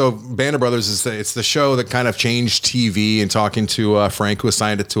 3 and 4, so Band of Brothers it's the show that kind of changed TV. And talking to Frank, who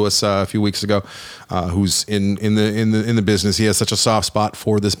assigned it to us a few weeks ago, who's in the business, he has such a soft spot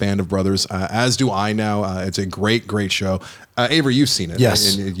for this Band of Brothers, as do I now. It's a great show. Avery, you've seen it,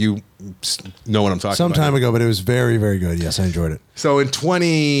 yes, and you know what I'm talking about. Some time ago, but it was very, very good. Yes, I enjoyed it. So in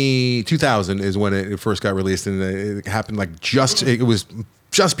 2000 is when it first got released, and it happened it was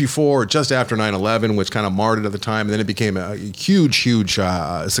just before or just after 9/11, which kind of marred it at the time. And then it became a huge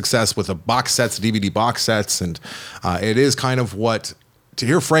success with the box sets, DVD box sets. And it is kind of what, to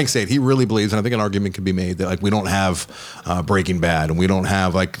hear Frank say it, he really believes, and I think an argument can be made that we don't have Breaking Bad and we don't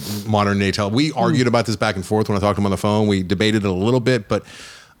have modern day television. We argued about this back and forth when I talked to him on the phone. We debated it a little bit, but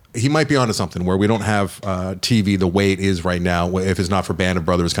he might be onto something where we don't have TV the way it is right now if it's not for Band of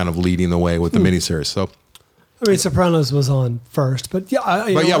Brothers kind of leading the way with the miniseries. So, I mean, Sopranos was on first, but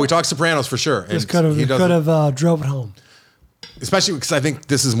yeah. We talked Sopranos for sure. Just could have drove it home. Especially because I think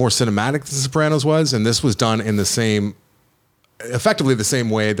this is more cinematic than Sopranos was, and this was done in effectively the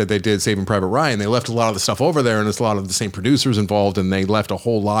same way that they did Saving Private Ryan. They left a lot of the stuff over there, and there's a lot of the same producers involved, and they left a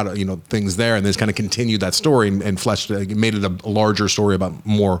whole lot of things there, and they just kind of continued that story and fleshed it, made it a larger story about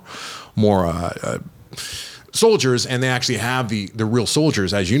more soldiers, and they actually have the real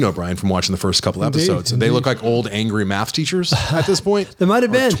soldiers, as you know, Brian, from watching the first couple episodes. And they look like old, angry math teachers at this point. They might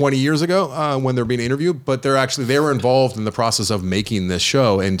have been 20 years ago when they're being interviewed, but they were involved in the process of making this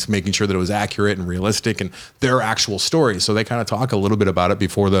show and making sure that it was accurate and realistic and their actual stories. So they kind of talk a little bit about it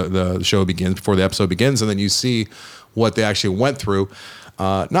before the show begins, before the episode begins, and then you see what they actually went through.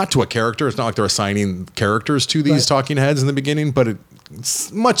 Not to a character. It's not like they're assigning characters to these talking heads in the beginning, but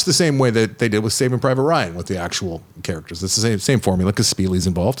it's much the same way that they did with Saving Private Ryan with the actual characters. It's the same formula because Spielberg's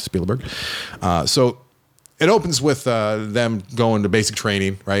involved, Spielberg. So it opens with them going to basic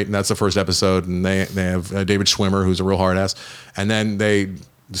training, right? And that's the first episode. And they have David Schwimmer, who's a real hard ass. And then the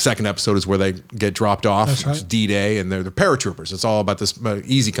second episode is where they get dropped off. That's right. It's D-Day, and they're the paratroopers. It's all about this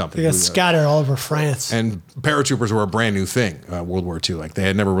Easy Company. They got scattered all over France. And paratroopers were a brand new thing, World War II. Like they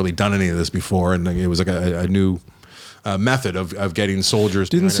had never really done any of this before, and it was like a new method of getting soldiers.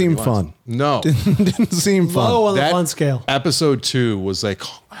 Didn't seem fun. No, didn't seem fun. Low on the fun scale. Episode 2 was like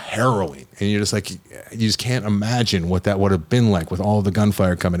harrowing, and you're just like, you just can't imagine what that would have been like with all the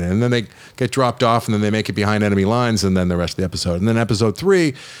gunfire coming in. And then they get dropped off, and then they make it behind enemy lines, and then the rest of the episode. And then episode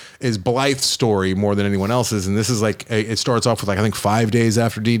 3 is Blythe's story more than anyone else's. And this is like, it starts off with like, I think 5 days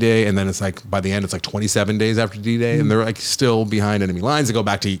after D-Day. And then it's like, by the end, it's like 27 days after D-Day. And they're like still behind enemy lines. They go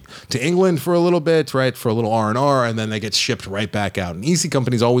back to England for a little bit, right? For a little R&R. And then they get shipped right back out. And Easy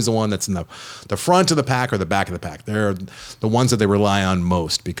Company's always the one that's in the front of the pack or the back of the pack. They're the ones that they rely on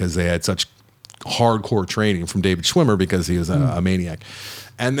most because they had such hardcore training from David Schwimmer because he was a maniac.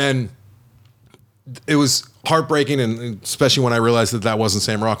 And then it was heartbreaking, and especially when I realized that wasn't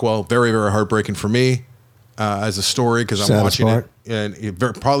Sam Rockwell. Very, very heartbreaking for me as a story because I'm watching it. And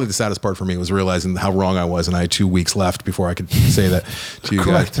probably the saddest part for me was realizing how wrong I was, and I had 2 weeks left before I could say that to you guys.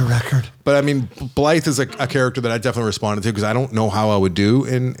 Correct the record. But I mean, Blythe is a character that I definitely responded to because I don't know how I would do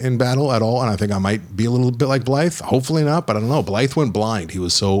in battle at all, and I think I might be a little bit like Blythe. Hopefully not, but I don't know. Blythe went blind. He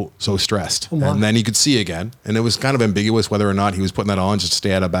was so stressed, and then he could see again, and it was kind of ambiguous whether or not he was putting that on just to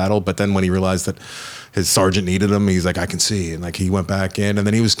stay out of battle. But then when he realized that his sergeant needed him, he's like, I can see, and like he went back in, and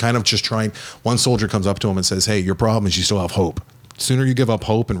then he was kind of just trying. One soldier comes up to him and says, "Hey, your problem is you still have hope. Sooner you give up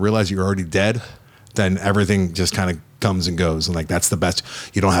hope and realize you're already dead, then everything just kind of comes and goes. And like, that's the best.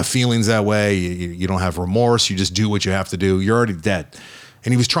 You don't have feelings that way. You don't have remorse. You just do what you have to do. You're already dead."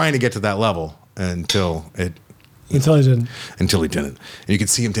 And he was trying to get to that level until he didn't. And you could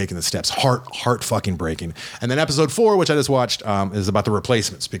see him taking the steps, heart fucking breaking. And then episode 4, which I just watched, is about the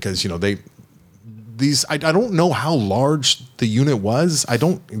replacements because, I don't know how large the unit was. They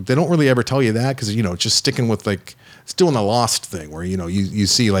don't really ever tell you that because, just sticking with like, still in the Lost thing where, you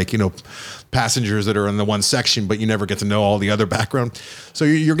see like, passengers that are in the one section, but you never get to know all the other background. So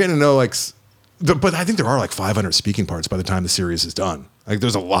you're getting to know like, but I think there are like 500 speaking parts by the time the series is done. Like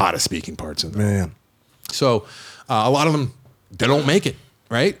there's a lot of speaking parts in there. Man. So a lot of them, they don't make it,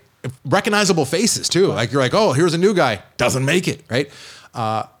 right? Recognizable faces too. Like you're like, oh, here's a new guy, doesn't make it, right?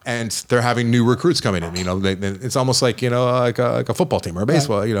 And they're having new recruits coming in. It's almost like like a football team or a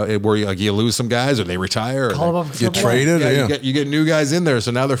baseball. Where you lose some guys or they retire or they get traded. You get new guys in there. So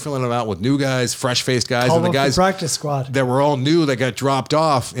now they're filling them out with new guys, fresh faced guys, and the guys practice squad that were all new that got dropped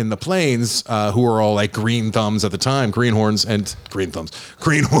off in the planes, who were all like green thumbs at the time, greenhorns,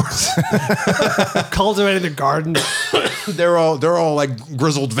 cultivating the garden. They're all like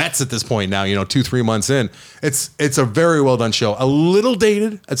grizzled vets at this point now. 2-3 months in. It's a very well done show. A little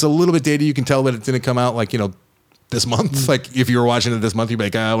dated. It's a little bit dated. You can tell that it didn't come out like, this month. Like if you were watching it this month, you'd be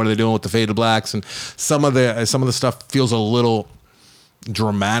like, what are they doing with the Faded Blacks? And some of the stuff feels a little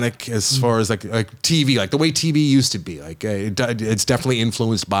dramatic as far as like TV, like the way TV used to be. Like it's definitely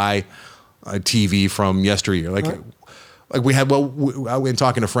influenced by TV from yesteryear. Like we had, in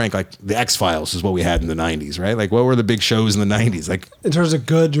talking to Frank, like the X-Files is what we had in the 90s, right? Like what were the big shows in the 90s? Like in terms of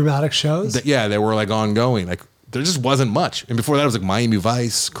good dramatic shows? They were like ongoing. Like there just wasn't much. And before that it was like Miami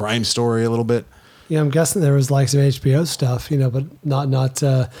Vice, Crime Story a little bit. Yeah, I'm guessing there was like some HBO stuff, but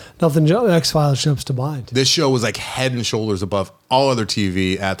nothing X-Files jumps to mind. This show was like head and shoulders above all other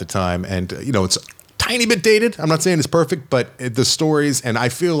TV at the time. And, it's a tiny bit dated. I'm not saying it's perfect, but the stories, and I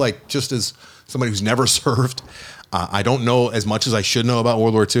feel like just as somebody who's never served, I don't know as much as I should know about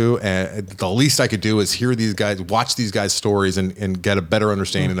World War II. And the least I could do is hear these guys, watch these guys' stories and get a better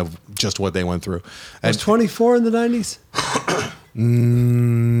understanding of just what they went through. Was 24 in the 90s?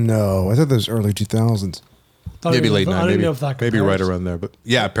 No, I thought that was early 2000s. Maybe late 90s. Maybe, know if that maybe right around there. But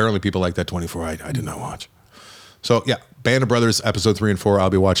yeah, apparently people like that 24. I did not watch. So yeah, Band of Brothers, episode 3 and 4. I'll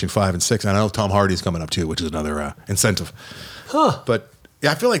be watching 5 and 6. And I know Tom Hardy's coming up too, which is another incentive. But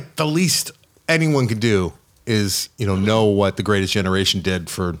yeah, I feel like the least anyone could do is know what the Greatest Generation did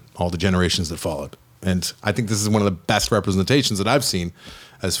for all the generations that followed. And I think this is one of the best representations that I've seen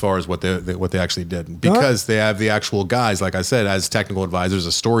as far as what they actually did, because they have the actual guys, like I said, as technical advisors,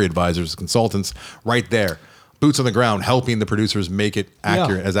 as story advisors, as consultants, right there, boots on the ground, helping the producers make it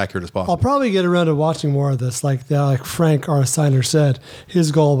accurate, as accurate as possible. I'll probably get around to watching more of this. Like Frank, our assigner, said,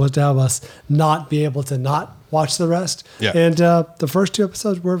 his goal was to have us not be able to not watch the rest. Yeah. And the first 2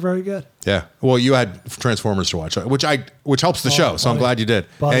 episodes were very good. Yeah. Well, you had Transformers to watch, which helps the show. So I'm glad you did.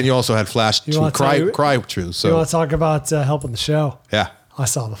 And you also had Flash to cry to. So you want to talk about helping the show? Yeah. I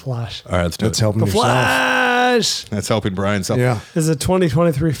saw The Flash. All right, let's do it. That's helping The yourself. Flash. That's helping Brian. Yeah. Is a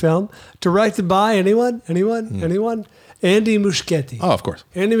 2023 film directed by anyone? Andy Muschietti. Oh, of course.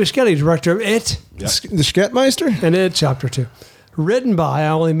 Andy Muschietti, director of It. The Schettmeister? And It Chapter 2. Written by, I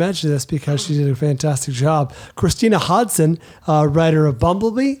only mention this because she did a fantastic job, Christina Hodson, writer of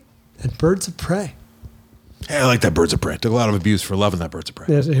Bumblebee and Birds of Prey. Hey, I like that Birds of Prey. Took a lot of abuse for loving that Birds of Prey.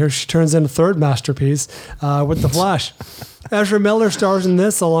 Yeah, here she turns in a third masterpiece with The Flash. Ezra Miller stars in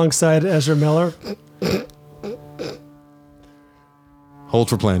this alongside Ezra Miller. Hold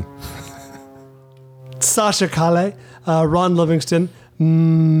for plane. Sasha Calle, Ron Livingston,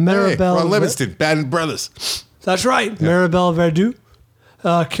 Maribel. Ron Livingston, Band Brothers. That's right. Yeah. Maribel Verdú,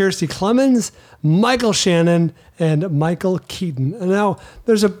 Kirstie Clemens, Michael Shannon, and Michael Keaton. And now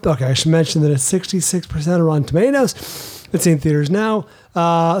I should mention that it's 66% on Rotten Tomatoes. It's in theaters now.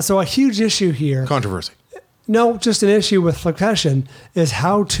 So a huge issue here. Controversy. No, just an issue with Flickfashion is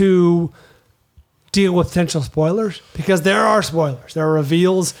how to deal with potential spoilers, because there are spoilers. There are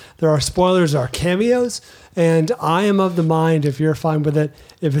reveals, there are spoilers, there are cameos, and I am of the mind, if you're fine with it,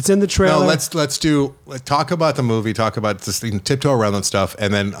 if it's in the trailer. No, let's talk about the movie, talk about this thing, tiptoe around that stuff,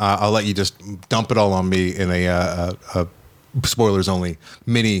 and then I'll let you just dump it all on me in a spoilers only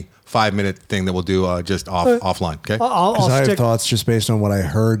mini 5-minute thing that we'll do just offline. Okay, because I have thoughts just based on what I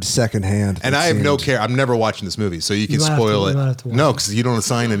heard secondhand, and I have no care. I'm never watching this movie, so you can spoil it. No, because you don't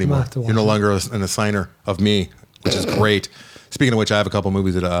assign anymore. You're no longer an assigner of me, which is great. Speaking of which, I have a couple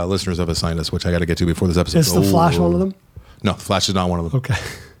movies that listeners have assigned us, which I got to get to before this episode. Is The Flash one of them? No, The Flash is not one of them. Okay,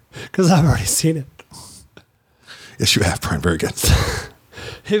 because I've already seen it. Yes, you have, Brian. Very good.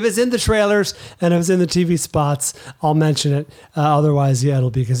 If it's in the trailers and if it's in the TV spots, I'll mention it. Otherwise, it'll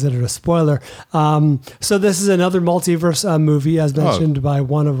be considered a spoiler. So this is another multiverse movie, as mentioned by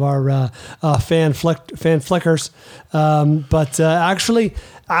one of our fan flickers, but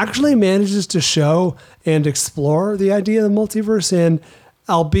actually manages to show and explore the idea of the multiverse in,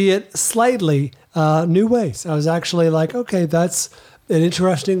 albeit slightly new ways. I was actually like, okay, that's an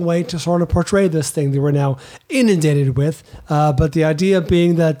interesting way to sort of portray this thing that we're now inundated with. But the idea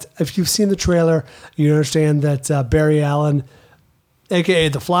being that if you've seen the trailer, you understand that Barry Allen, aka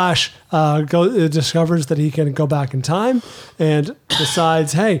The Flash, discovers that he can go back in time and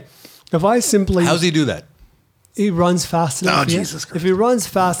decides, hey, if I simply... How does he do that? He runs fast enough. Oh, Jesus Christ. If he runs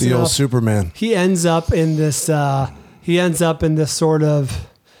fast enough... The old Superman. He ends up in this sort of...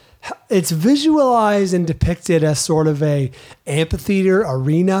 It's visualized and depicted as sort of a amphitheater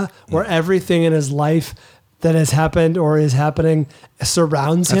arena where everything in his life that has happened or is happening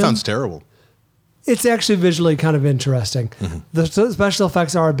surrounds him. That sounds terrible. It's actually visually kind of interesting. Mm-hmm. The special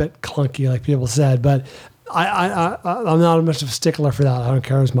effects are a bit clunky, like people said, but I'm not much of a stickler for that. I don't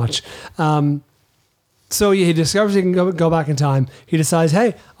care as much. So he discovers he can go back in time. He decides,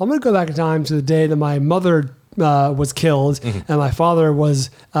 hey, I'm going to go back in time to the day that my mother was killed and my father was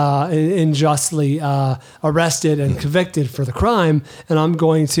unjustly arrested and convicted for the crime, and I'm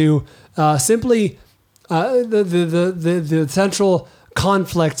going to simply the central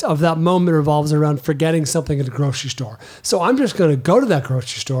conflict of that moment revolves around forgetting something at the grocery store. So I'm just going to go to that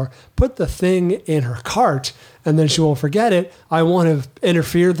grocery store, put the thing in her cart, and then she won't forget it. I won't have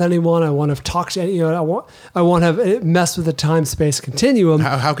interfered with anyone. I won't have talked to anyone. I won't have messed with the time-space continuum.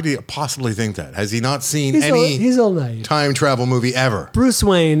 How could he possibly think that? Has he not seen he's all naive. Time travel movie ever? Bruce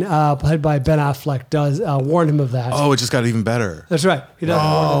Wayne, played by Ben Affleck, does warn him of that. Oh, it just got even better. That's right. He does.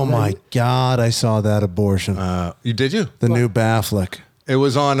 Oh my God! I saw that abortion. Did you? The new Baffleck. It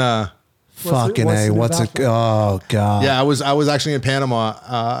was on. Fucking A. What's it? Oh God. Yeah, I was actually in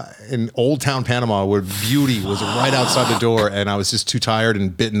Panama, in Old Town Panama, where Beauty was right outside the door, and I was just too tired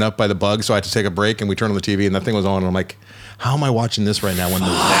and bitten up by the bug, so I had to take a break. And we turned on the TV, and that thing was on, and I'm like, "How am I watching this right now when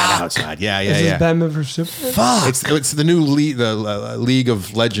there's that outside?" Yeah. Is this Batman vs Superman? Fuck. It's the new League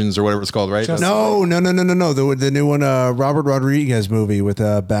of Legends or whatever it's called, right? No. The new one, Robert Rodriguez movie with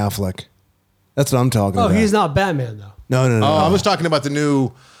Baffleck. That's what I'm talking about. Oh, he's not Batman though. No. I was talking about the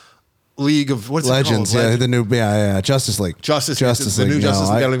new League of what's Legends, it called? the new Justice League. Justice League. The new Justice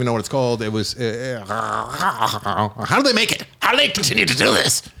League. I don't even know what it's called. It was how do they make it? How Harley, continue to do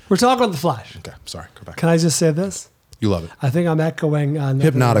this. We're talking about The Flash. Okay, sorry. Go back. Can I just say this? You love it. I think I'm echoing another,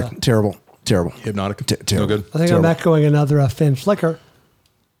 Hypnotic. Terrible. Hypnotic. No good. I think I'm echoing another Finn Flicker.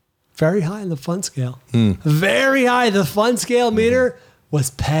 Very high in the fun scale. Very high. The fun scale meter was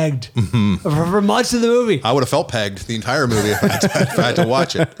pegged for much of the movie. I would have felt pegged the entire movie if I had to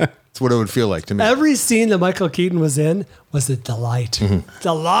watch it. That's what it would feel like to me. Every scene that Michael Keaton was in was a delight.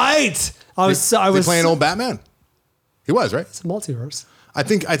 Delight. I was playing old Batman. He was, right? It's a multiverse. I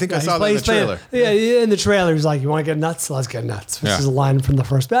think I saw that in the trailer. Yeah, in the trailer, he's like, "You want to get nuts? Let's get nuts." This is a line from the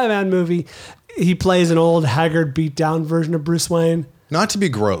first Batman movie. He plays an old, haggard, beat down version of Bruce Wayne. Not to be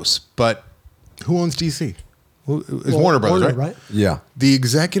gross, but who owns DC? It's Warner Brothers, right? Yeah. The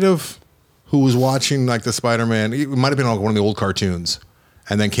executive who was watching like the Spider-Man, it might have been like one of the old cartoons,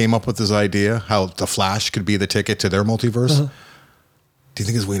 and then came up with this idea how the Flash could be the ticket to their multiverse. Do you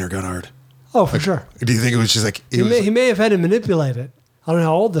think his wiener got hard? Oh, for sure. Do you think it was just like he may have had to manipulate it? I don't know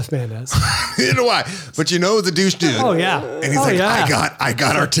how old this man is. You know why? But you know the douche dude. Oh yeah. And he's I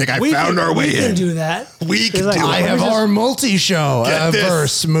got our ticket. I found our way in. We can do that. We can do it. I have our multi-show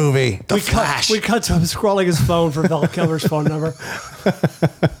verse movie. The Flash. We cut to him scrolling his phone for Val Kilmer's phone number.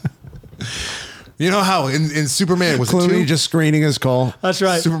 You know how in Superman was Clooney it 2? just screening his call. That's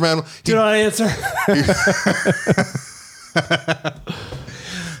right. Superman. Do you know how to answer?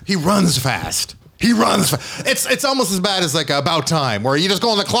 He runs fast. He runs fast. It's almost as bad as like About Time, where you just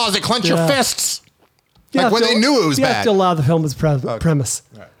go in the closet, clench your fists. Like when they knew it was you bad. have to allow the film's premise.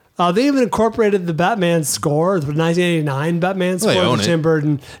 Right. They even incorporated the Batman score, the 1989 Batman score, the Tim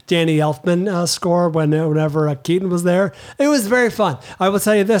Burton, Danny Elfman score whenever Keaton was there. It was very fun. I will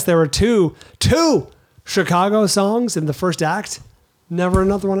tell you this, there were two Chicago songs in the first act. Never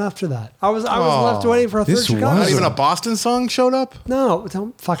another one after that. I was left waiting for a third Chicago. Not even a Boston song showed up? No,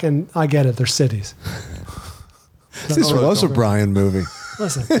 don't fucking, I get it. They're cities. This was a Brian movie.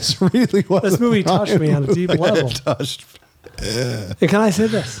 Listen. This really was. This movie touched me on a deep level. It touched. And can I say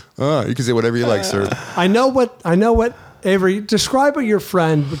this? You can say whatever you like, sir. I know what Avery, describe what your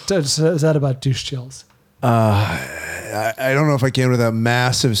friend said about douche chills. I don't know if I can without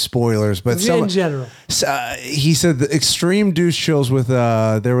massive spoilers, but in general, he said the extreme douche chills with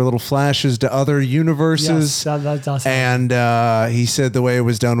there were little flashes to other universes. Yes, that does. And he said the way it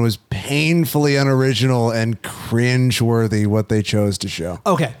was done was painfully unoriginal and cringeworthy. What they chose to show.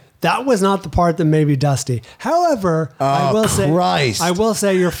 Okay, that was not the part that made me dusty. However, I will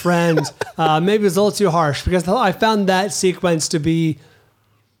say your friend maybe was a little too harsh because I found that sequence to be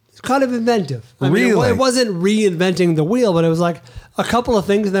kind of inventive. I mean, it wasn't reinventing the wheel, but it was like a couple of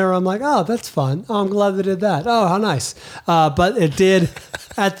things there. I'm like, oh, that's fun. Oh, I'm glad they did that. Oh, how nice. But it did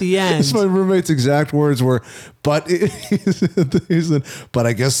at the end. My roommate's exact words were, but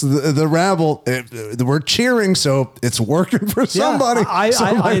I guess the rabble, we're cheering, so it's working for somebody. I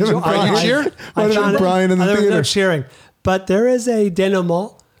cheered. Brian in the theater. There was no cheering. But there is a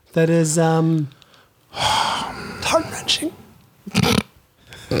denouement that is heart-wrenching.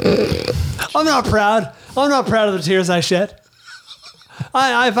 I'm not proud. I'm not proud of the tears I shed.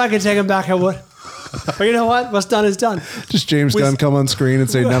 If I could take them back, I would. But you know what? What's done is done. Just James Gunn come on screen and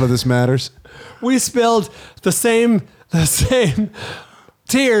say none of this matters. We spilled the same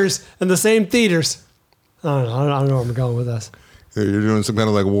tears in the same theaters. I don't know where I'm going with this. You're doing some kind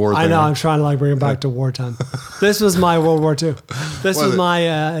of like war thing. I know. I'm trying to like bring it back to wartime. This was my World War II. This was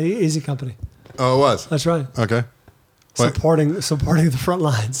my Easy Company. Oh, it was? That's right. Okay. Supporting the front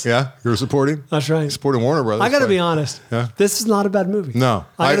lines. Yeah, you're supporting? That's right. Supporting Warner Brothers. I got to be honest. Yeah. This is not a bad movie. No.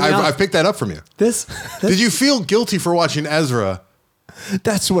 I picked that up from you. This Did you feel guilty for watching Ezra?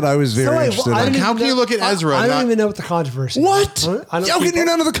 That's what I was very interested in. How can you look at Ezra? I don't even know what the controversy is. What? How can you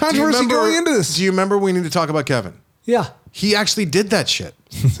know the controversy going into this? Do you remember we need to talk about Kevin? Yeah. He actually did that shit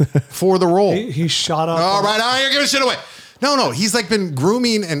for the role. He shot up. All right, you're giving shit away. No, he's like been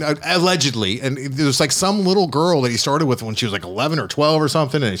grooming and allegedly, and there's like some little girl that he started with when she was like 11 or 12 or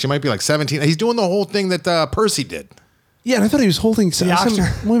something, and she might be like 17. He's doing the whole thing that Percy did. Yeah, and I thought he was holding some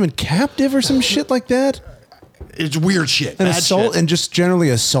women captive or some shit like that. It's weird shit. And and just generally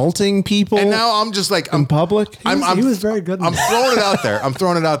assaulting people. And now I'm just like in public. He was very good. I'm throwing it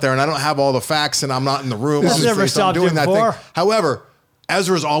out there. And I don't have all the facts, and I'm not in the room. This never stopped doing that thing. However,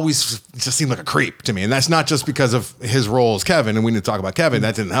 Ezra's always just seemed like a creep to me. And that's not just because of his role as Kevin. And we need to talk about Kevin.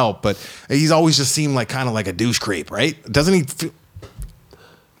 That didn't help. But he's always just seemed like kind of like a douche creep, right? Doesn't he?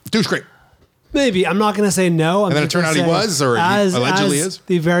 Douche creep. Maybe. I'm not going to say no. And then it turned out he was, or he allegedly is.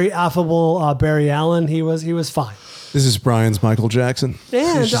 The very affable Barry Allen, he was fine. This is Brian's Michael Jackson.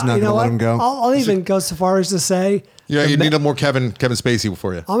 And he's just not going to let him go. I'll even go so far as to say Yeah, you need a more Kevin Spacey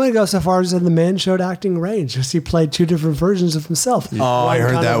for you. I'm going to go so far as in the man showed acting range, because he played two different versions of himself. Oh, I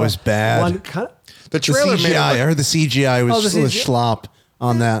heard that was bad. The trailer CGI, I heard the CGI was schlop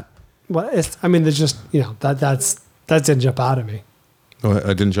on that. Well, there's just, that didn't jump out at me. Oh,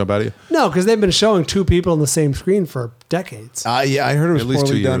 I didn't jump out at you? No, because they've been showing two people on the same screen for decades. Yeah, I heard it was at least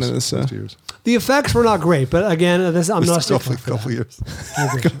poorly 2 done years. in this. 2 years. The effects were not great, but again, I'm not a couple years.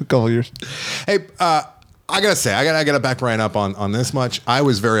 Couple years. Hey, I gotta say, I gotta back Brian up on this much. I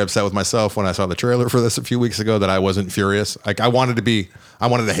was very upset with myself when I saw the trailer for this a few weeks ago that I wasn't furious. Like I wanted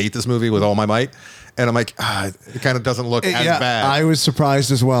to hate this movie with all my might, and I'm like, it kind of doesn't look as bad. I was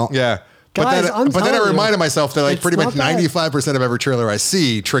surprised as well. Yeah. Guys, but then I reminded myself that it's pretty much not bad. 95% of every trailer I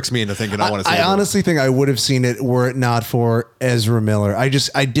see tricks me into thinking I want to see it. I honestly think I would have seen it were it not for Ezra Miller. I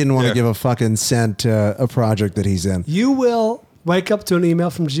didn't want to give a fucking cent to a project that he's in. You will wake up to an email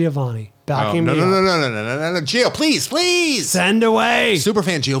from Giovanni backing me up. No, Gio, please. Send away.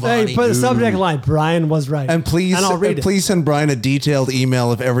 Superfan Giovanni. Hey, put the subject line. Brian was right. And I'll read it. please send Brian a detailed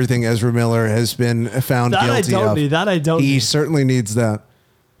email of everything Ezra Miller has been found guilty of. That I don't He need. certainly needs that.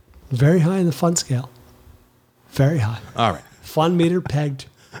 Very high in the fun scale. Very high. All right. Fun meter pegged.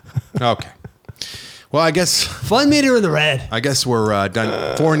 Okay. Well, I guess fun meter in the red. I guess we're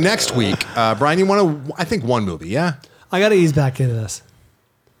done for next week. Brian, you want to? I think one movie. Yeah. I got to ease back into this.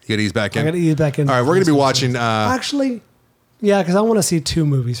 You got to ease back in. I got to ease back in. All right, we're going to be watching. Actually, yeah, because I want to see two new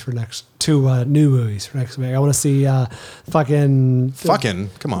movies for next week. I want to see fucking.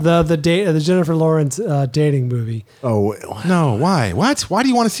 Come on. The Jennifer Lawrence dating movie. Oh no! Why? What? Why do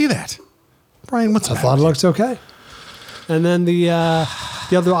you want to see that, Brian? What's I thought it looks okay. And then the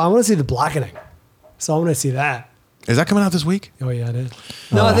other, I want to see The Blackening. So I want to see that. Is that coming out this week? Oh yeah, it is.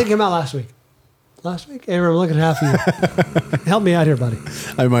 No, I think it came out last week. Last week? Hey, I'm looking at half of you. Help me out here, buddy.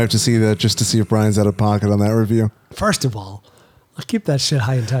 I might have to see that just to see if Brian's out of pocket on that review. First of all, I'll keep that shit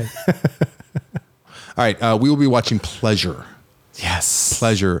high and tight. All right, we will be watching Pleasure. Yes.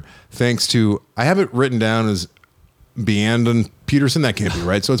 Pleasure. Thanks to, I have it written down as Beandon Peterson. That can't be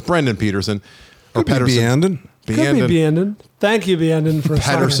right. So it's Brendan Peterson. Or Could be Pedersen. Beandon. Could be Beandon. Thank you, Beandon, for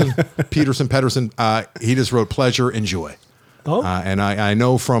Pedersen. He just wrote Pleasure, Enjoy. Oh. And I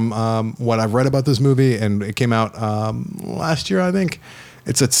know from what I've read about this movie, and it came out last year, I think.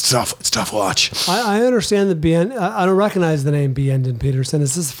 It's tough watch. I understand that I don't recognize the name Beandon Peterson.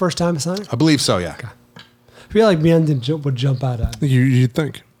 Is this the first time I saw it? I believe so, yeah. Okay. I feel like Beandon would jump out at me. You'd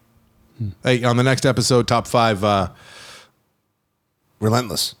think. Hey, on the next episode, top 5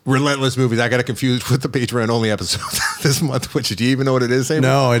 Relentless movies. I got it confused with the Patreon only episode this month. Which do you even know what it is? Avery?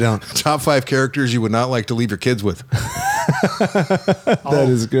 No, I don't. Top 5 characters you would not like to leave your kids with. That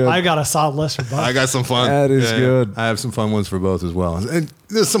is good. I got a solid list for both. I got some fun. That is good. I have some fun ones for both as well. And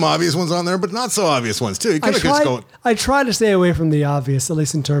there's some obvious ones on there, but not so obvious ones too. You could have just go. I try to stay away from the obvious, at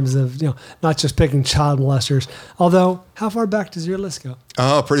least in terms of not just picking child molesters. Although, how far back does your list go?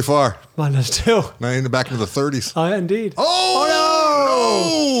 Oh, pretty far. Mine does too. Not in the back into the 30s. Oh, indeed. Oh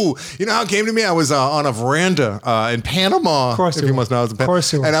no! You know how it came to me? I was on a veranda in Panama. Of course, if you must know, I was in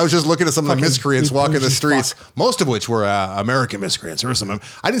Panama. And I was just looking at some of the miscreants walking the streets, most of which were American miscreants. There were some.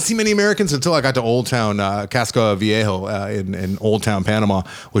 I didn't see many Americans until I got to Old Town Casco Viejo in Old Town Panama,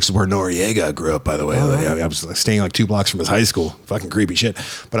 which is where Noriega grew up. By the way, I was staying like 2 blocks from his high school. Fucking creepy shit.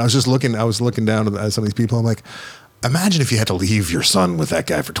 But I was just looking. I was looking down at some of these people. I'm like, imagine if you had to leave your son with that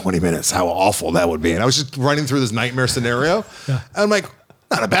guy for 20 minutes. How awful that would be. And I was just running through this nightmare scenario. And I'm like,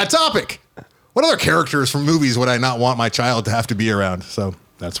 not a bad topic. What other characters from movies would I not want my child to have to be around? So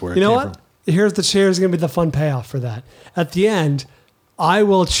that's where it came from. Here's going to be the fun payoff for that. At the end, I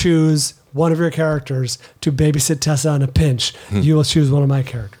will choose one of your characters to babysit Tessa on a pinch. You will choose one of my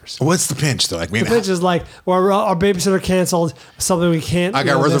characers. What's the pinch though? Like, the pinch is like, or our babysitter canceled, something we can't. I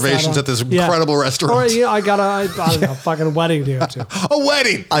got reservations at this incredible restaurant. Or I don't know, fucking wedding to go to. A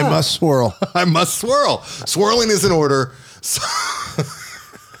wedding. I must swirl. I must swirl. Swirling is in order.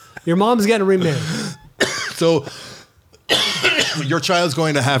 Your mom's getting remarried. So your child's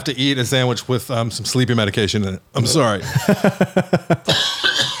going to have to eat a sandwich with some sleeping medication in it. I'm sorry.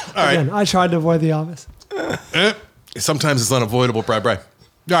 All right. Again, I tried to avoid the obvious. Sometimes it's unavoidable, Bri. All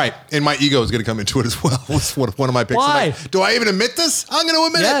right. And my ego is going to come into it as well. It's one of my picks. Why? Do I even admit this? I'm going to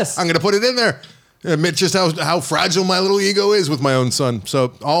admit Yes. it. I'm going to put it in there. Admit just how fragile my little ego is with my own son.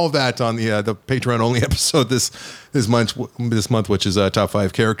 So all of that on the Patreon only episode this month, which is top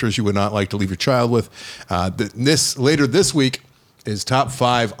 5 characters you would not like to leave your child with. Later this week is top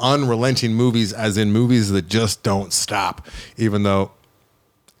 5 unrelenting movies, as in movies that just don't stop, even though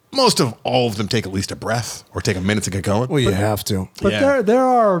most of all of them take at least a breath or take a minute to get going. Well, you have to. But there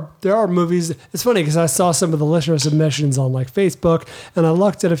are movies. It's funny because I saw some of the listener submissions on like Facebook, and I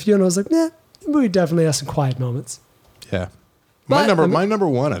looked at a few, and I was like, the movie definitely has some quiet moments. Yeah. But, my number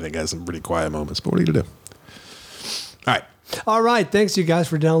one, I think, has some pretty quiet moments. But what are you gonna do? All right. All right. Thanks, you guys,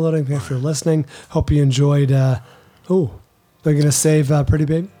 for downloading. Thanks for listening. Hope you enjoyed. They're gonna save Pretty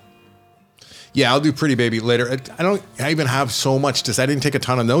Baby. Yeah, I'll do Pretty Baby later. I even have so much to say. I didn't take a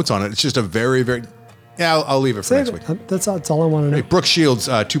ton of notes on it. It's just a very, very. Yeah, I'll leave it for next week. That's all I want to know. Brooke Shields'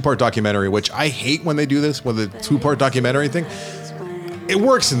 2-part documentary, which I hate when they do this with a 2-part documentary thing. It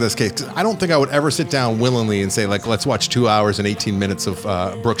works in this case. 'Cause I don't think I would ever sit down willingly and say, like, let's watch 2 hours and 18 minutes of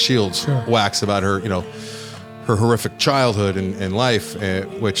Brooke Shields wax about her, her horrific childhood and life,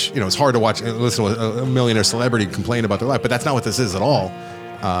 which, it's hard to watch and listen to a millionaire celebrity complain about their life, but that's not what this is at all.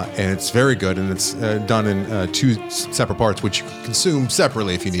 And it's very good, and it's done in 2 separate parts, which you can consume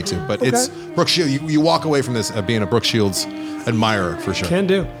separately if you need to. But it's Brooke Shields. You walk away from this being a Brooke Shields admirer for sure. Can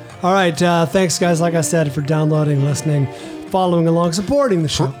do. All right. Thanks, guys, like I said, for downloading, listening, following along, supporting the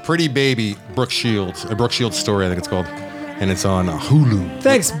show. Pretty Baby, Brooke Shields. A Brooke Shields story, I think it's called. And it's on Hulu.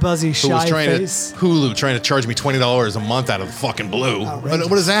 Thanks, Buzzy Shy Face. Hulu trying to charge me $20 a month out of the fucking blue.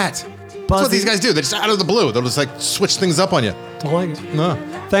 What is that? That's what these guys do. They're just out of the blue. They'll just like switch things up on you. Don't like it. No.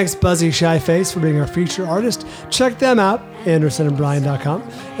 Thanks, Buzzy Shy Face, for being our feature artist. Check them out, AndersonandBryan.com.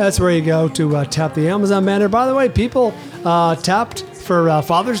 That's where you go to tap the Amazon banner. By the way, people tapped for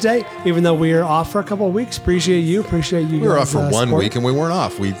Father's Day, even though we are off for a couple of weeks. Appreciate you. We were off for 1 week, and we weren't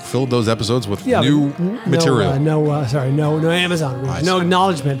off. We filled those episodes with new material. No Amazon. No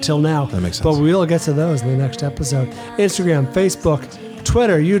acknowledgement till now. That makes sense. But we'll get to those in the next episode. Instagram, Facebook,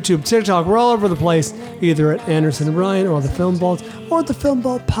 Twitter, YouTube, TikTok. We're all over the place, either at Anderson and Bryan or the Film Vault or the Film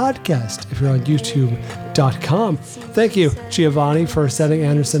Vault podcast if you're on YouTube.com. Thank you, Giovanni, for sending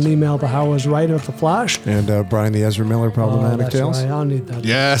Anderson an email about how I was right about The Flash. And Brian the Ezra Miller Problematic Tales. Right. I'll need that.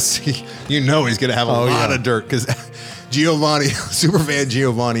 Yes. He's going to have a lot of dirt because Giovanni, superfan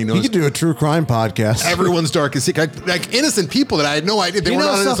Giovanni, knows. He could do a true crime podcast. Everyone's darkest secret. Like innocent people that I had no idea. They were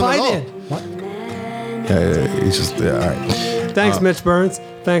not innocent at all. What? He's just, all right. Thanks, Mitch Burns.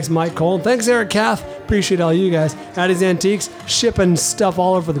 Thanks, Mike Cole. Thanks, Eric Kath. Appreciate all you guys. Addie's Antiques, shipping stuff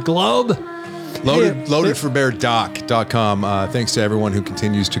all over the globe. Loadedforbeardoc.com. Thanks to everyone who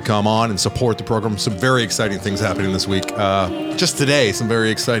continues to come on and support the program. Some very exciting things happening this week. Just today, some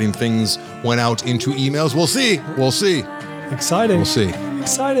very exciting things went out into emails. We'll see. Exciting. We'll see.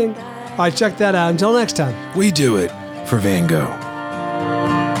 Exciting. All right, check that out. Until next time. We do it for Van Gogh.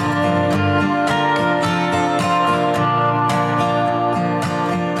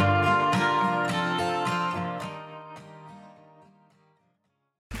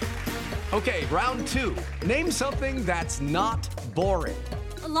 Okay, round 2. Name something that's not boring.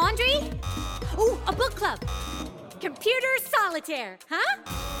 A laundry? Ooh, a book club. Computer solitaire, huh?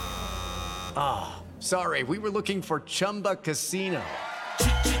 Ah, sorry, we were looking for Chumba Casino.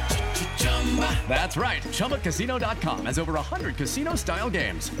 That's right, ChumbaCasino.com has over 100 casino-style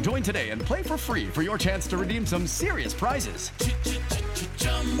games. Join today and play for free for your chance to redeem some serious prizes.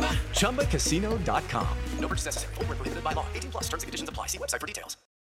 ChumbaCasino.com. No purchase necessary. Void where prohibited by law. 18+ terms and conditions apply. See website for details.